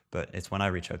 But it's when I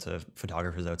reach out to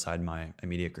photographers outside my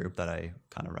immediate group that I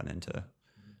kind of run into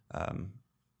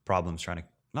problems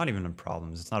not even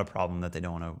problems. It's not a problem that they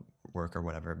don't want to work or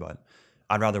whatever, but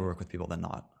I'd rather work with people than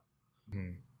not.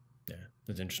 Yeah,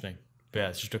 that's interesting. But yeah,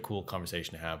 it's just a cool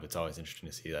conversation to have. It's always interesting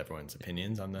to see everyone's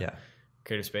opinions on the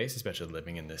creative space, especially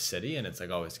living in this city. And it's like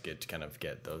always good to kind of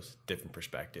get those different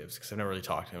perspectives, because I've never really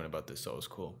talked to anyone about this, so it was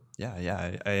cool.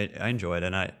 Yeah, I enjoy it,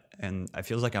 and I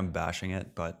feel like I'm bashing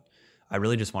it, but I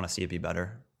really just want to see it be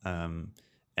better. And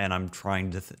I'm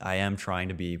trying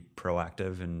to be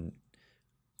proactive and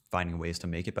finding ways to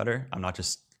make it better. I'm not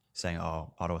just saying,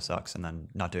 oh, Ottawa sucks, and then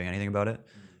not doing anything about it.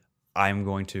 I'm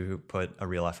going to put a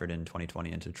real effort in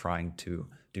 2020 into trying to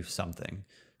do something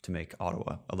to make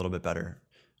Ottawa a little bit better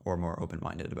or more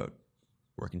open-minded about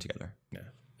working together. Yeah,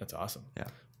 that's awesome. Yeah.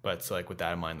 But so like with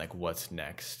that in mind, like what's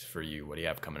next for you? What do you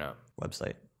have coming up?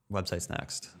 Website's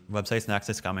next.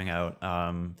 It's coming out.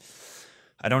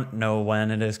 I don't know when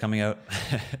it is coming out.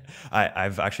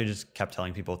 I've actually just kept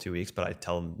telling people 2 weeks, but I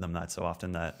tell them that so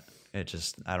often that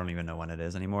I don't even know when it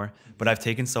is anymore. But I've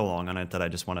taken so long on it that I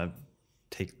just want to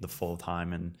take the full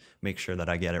time and make sure that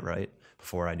I get it right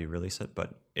before I do release it.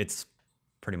 But it's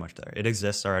pretty much there. It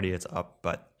exists already. It's up,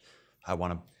 but I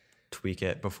want to tweak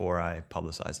it before I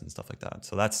publicize and stuff like that.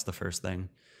 So that's the first thing.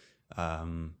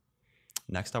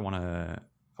 Next, I want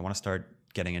to start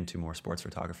getting into more sports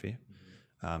photography,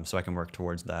 so I can work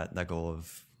towards that goal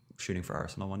of shooting for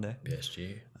Arsenal one day.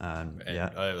 PSG.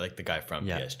 Like the guy from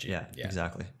PSG. Yeah,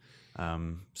 exactly.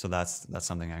 So that's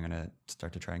something I'm gonna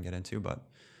start to try and get into, but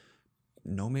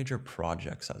no major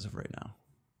projects as of right now.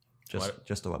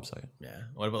 Just the website. Yeah.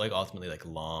 What about like ultimately like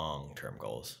long-term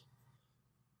goals?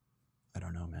 I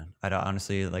don't know, man. I don't,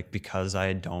 honestly, like, because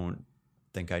I don't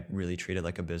think I really treat it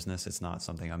like a business, it's not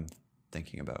something I'm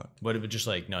thinking about. What if it just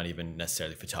like not even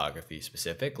necessarily photography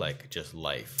specific, like just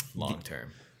life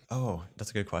long-term? Oh, that's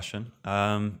a good question.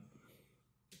 I'm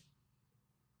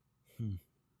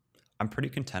pretty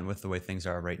content with the way things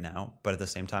are right now, but at the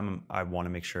same time, I want to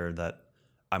make sure that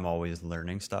I'm always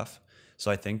learning stuff.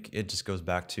 So I think it just goes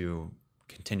back to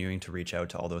continuing to reach out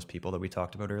to all those people that we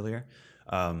talked about earlier,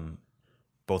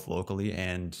 both locally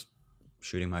and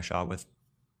shooting my shot with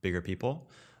bigger people.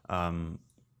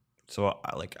 So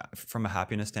from a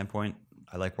happiness standpoint,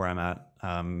 I like where I'm at.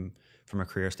 From a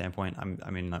career standpoint,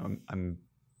 I'm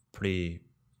pretty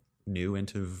new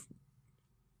into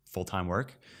full-time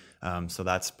work. So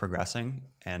that's progressing.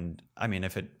 And I mean,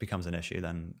 if it becomes an issue,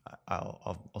 then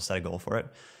I'll set a goal for it.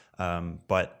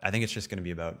 But I think it's just going to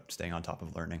be about staying on top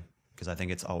of learning, because I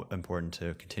think it's all important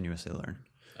to continuously learn.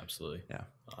 Absolutely. Yeah.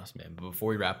 Awesome, man. But before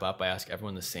we wrap up, I ask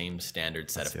everyone the same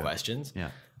standard set of questions. Yeah.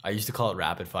 I used to call it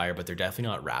rapid fire, but they're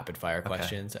definitely not rapid fire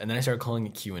questions. And then I started calling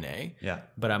it Q&A. Yeah.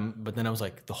 But then I was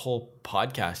like, the whole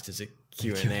podcast is a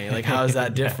Q&A. Like, how is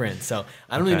that different? So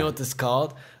I don't really know what this is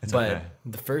called, but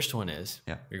the first one is,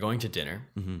 you're going to dinner.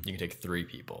 You can take 3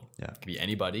 people. Yeah. It could be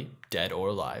anybody, dead or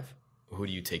alive. Who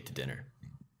do you take to dinner?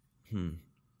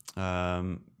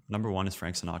 Number 1 is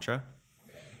Frank Sinatra.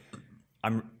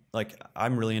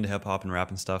 I'm really into hip hop and rap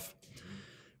and stuff,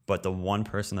 but the one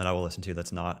person that I will listen to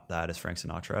that's not that is Frank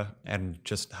Sinatra. And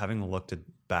just having looked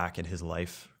back at his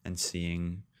life and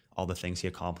seeing all the things he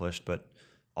accomplished, but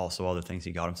also all the things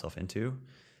he got himself into,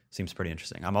 seems pretty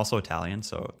interesting. I'm also Italian,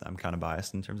 so I'm kind of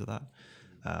biased in terms of that.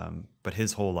 But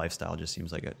his whole lifestyle just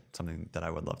seems like something that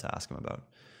I would love to ask him about.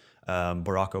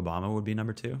 Barack Obama would be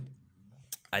number 2.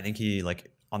 I think he,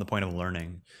 like, on the point of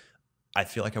learning, I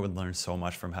feel like I would learn so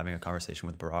much from having a conversation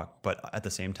with Barack, but at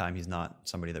the same time, he's not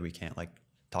somebody that we can't like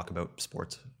talk about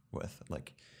sports with.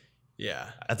 Like,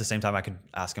 Yeah. At the same time, I could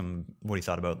ask him what he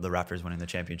thought about the Raptors winning the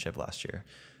championship last year.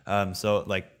 So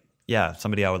like, yeah,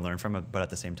 somebody I would learn from it, but at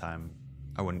the same time,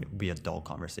 I wouldn't be a dull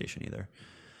conversation either.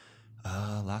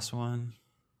 Last one,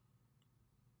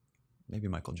 maybe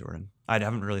Michael Jordan. I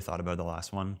haven't really thought about the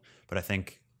last one, but I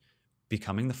think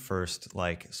becoming the first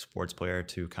like sports player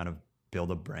to kind of build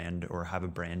a brand or have a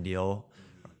brand deal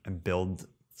and build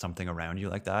something around you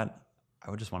like that, I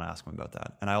would just want to ask him about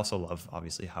that. And I also love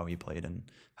obviously how he played and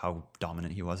how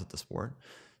dominant he was at the sport.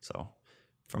 So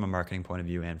from a marketing point of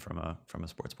view and from a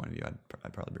sports point of view,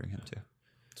 I'd probably bring him too.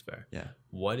 That's fair. Yeah.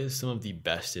 What is some of the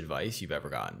best advice you've ever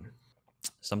gotten?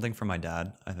 Something from my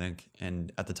dad, I think.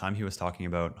 And at the time he was talking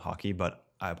about hockey, but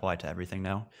I apply it to everything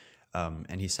now.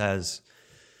 And he says,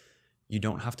 you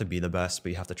don't have to be the best,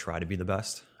 but you have to try to be the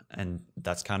best. And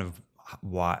that's kind of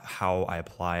how I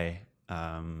apply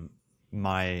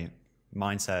my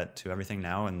mindset to everything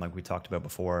now. And like we talked about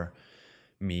before,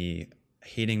 me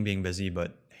hating being busy,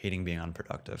 but hating being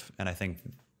unproductive. And I think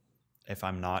if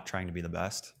I'm not trying to be the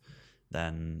best,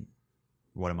 then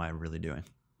what am I really doing?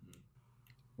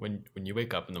 When you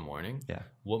wake up in the morning, yeah,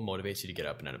 what motivates you to get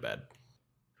up and out of bed?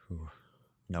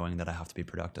 Knowing that I have to be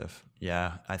productive.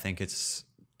 Yeah, I think it's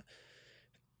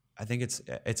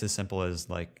as simple as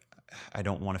like, I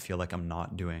don't want to feel like I'm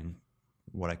not doing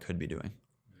what I could be doing,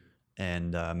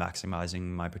 and maximizing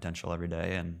my potential every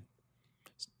day. And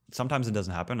sometimes it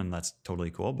doesn't happen, and that's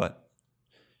totally cool. But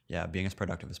yeah, being as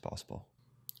productive as possible.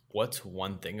 What's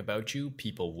one thing about you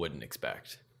people wouldn't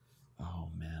expect? Oh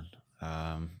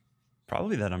man,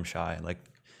 probably that I'm shy. Like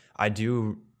I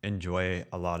do enjoy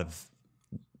a lot of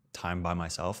time by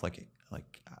myself. Like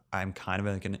I'm kind of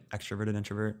like an extroverted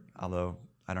introvert, although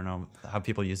I don't know how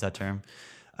people use that term.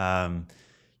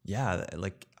 Yeah,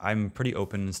 like I'm pretty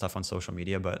open and stuff on social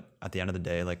media, but at the end of the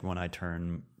day, like when I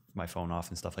turn my phone off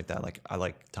and stuff like that, like I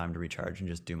like time to recharge and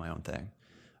just do my own thing.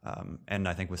 And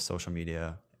I think with social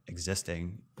media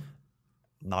existing,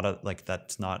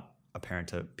 that's not apparent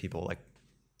to people. Like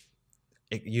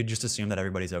you just assume that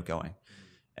everybody's outgoing,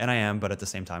 and I am, but at the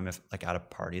same time, if like at a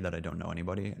party that I don't know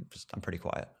anybody, I'm pretty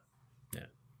quiet. Yeah.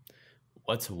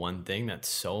 What's one thing that's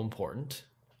so important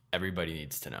everybody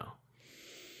needs to know?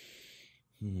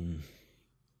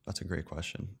 That's a great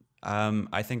question.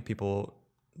 I think people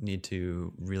need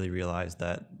to really realize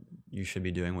that you should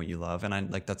be doing what you love.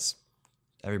 And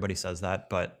everybody says that,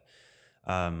 but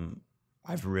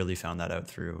I've really found that out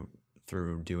through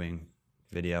doing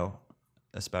video,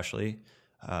 especially.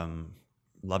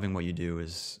 Loving what you do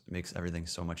makes everything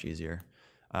so much easier.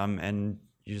 And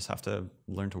you just have to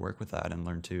learn to work with that and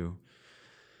learn to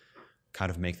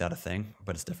kind of make that a thing,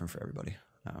 but it's different for everybody.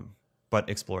 But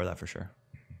explore that for sure.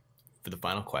 For the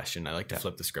final question, I like to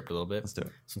flip the script a little bit. Let's do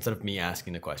it. So instead of me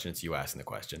asking the question, it's you asking the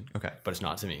question. Okay. But it's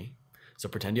not to me. So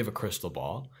pretend you have a crystal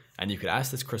ball, and you could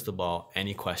ask this crystal ball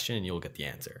any question and you'll get the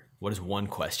answer. What is one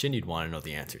question you'd want to know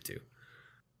the answer to?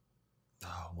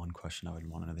 Oh, one question I would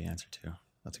want to know the answer to.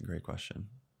 That's a great question.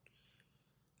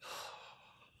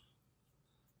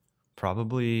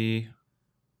 Probably...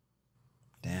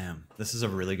 Damn, this is a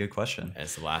really good question.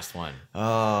 It's the last one.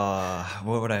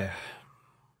 What would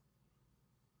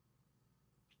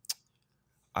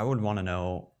I would want to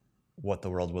know what the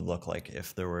world would look like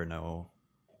if there were no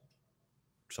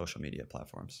social media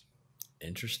platforms.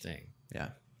 Interesting.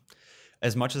 Yeah.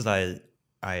 As much as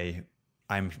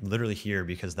I'm literally here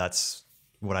because that's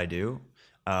what I do.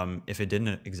 If it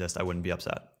didn't exist, I wouldn't be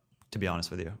upset, to be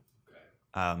honest with you.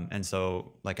 And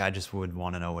so like, I just would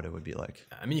want to know what it would be like.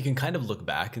 I mean, you can kind of look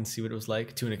back and see what it was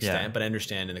like to an extent, Yeah. but I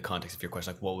understand in the context of your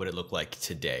question, like what would it look like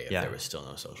today if there was still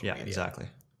no social media? Yeah, exactly.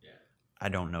 Yeah. I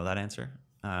don't know that answer.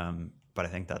 But I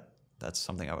think that's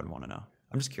something I would want to know.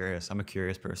 I'm just curious. I'm a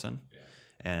curious person. Yeah.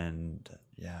 And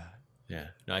yeah. Yeah.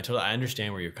 No, I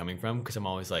understand where you're coming from, because I'm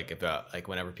always like,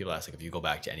 whenever people ask, like, if you go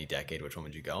back to any decade, which one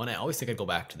would you go? And I always think I'd go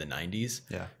back to the 90s.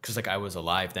 Yeah. Because like I was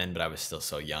alive then, but I was still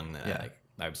so young that Yeah.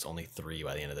 I was only 3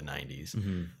 by the end of the 90s.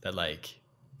 Mm-hmm.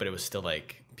 But it was still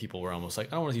like, people were almost like,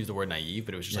 I don't want to use the word naive,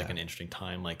 but it was just like an interesting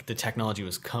time. Like the technology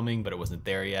was coming, but it wasn't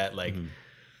there yet. Like,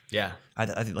 yeah. I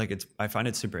think like I find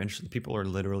it super interesting. People are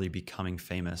literally becoming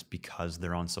famous because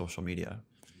they're on social media.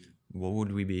 What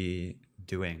would we be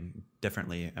doing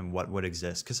differently, and what would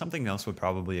exist? Because something else would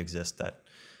probably exist that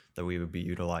we would be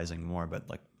utilizing more. But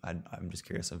like, I'm just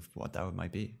curious of what that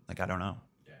might be. Like, I don't know.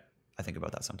 Yeah. I think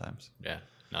about that sometimes. Yeah.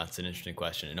 No, it's an interesting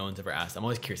question, and no one's ever asked. I'm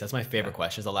always curious. That's my favorite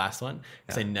question, is the last one,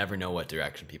 because I never know what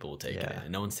direction people will take it in, and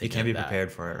no one's taking. You can't be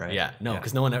prepared for it, right? Yeah, no,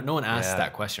 because no one asks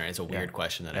that question. Right? It's a weird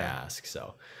question that I ask.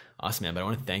 So awesome, man! But I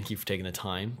want to thank you for taking the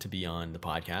time to be on the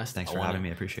podcast. Thanks for having me.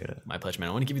 I appreciate it. My pleasure, man.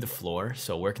 I want to give you the floor.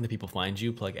 So where can the people find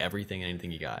you? Plug everything and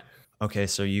anything you got. Okay,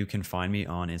 so you can find me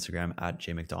on Instagram at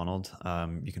jmcdonald.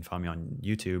 You can find me on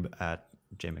YouTube at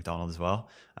jmcdonald as well,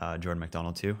 Jordan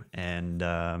McDonald too. And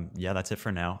yeah, that's it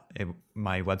for now.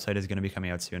 My website is going to be coming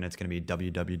out soon. It's going to be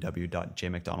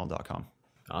www.jmcdonald.com.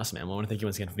 Awesome, man. Well, I want to thank you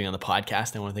once again for being on the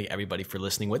podcast. I want to thank everybody for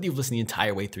listening. Whether you've listened the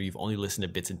entire way through, you've only listened to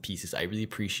bits and pieces, I really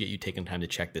appreciate you taking time to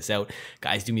check this out.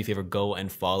 Guys, do me a favor, go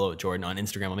and follow Jordan on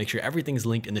Instagram. I'll make sure everything's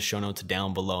linked in the show notes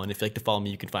down below. And if you'd like to follow me,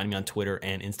 you can find me on Twitter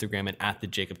and Instagram at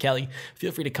 @thejacobkelly.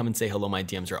 Feel free to come and say hello. My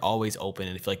DMs are always open.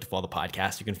 And if you'd like to follow the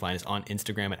podcast, you can find us on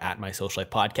Instagram at My Social Life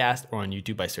Podcast or on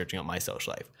YouTube by searching out My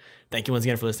Social Life. Thank you once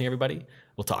again for listening, everybody.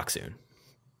 We'll talk soon.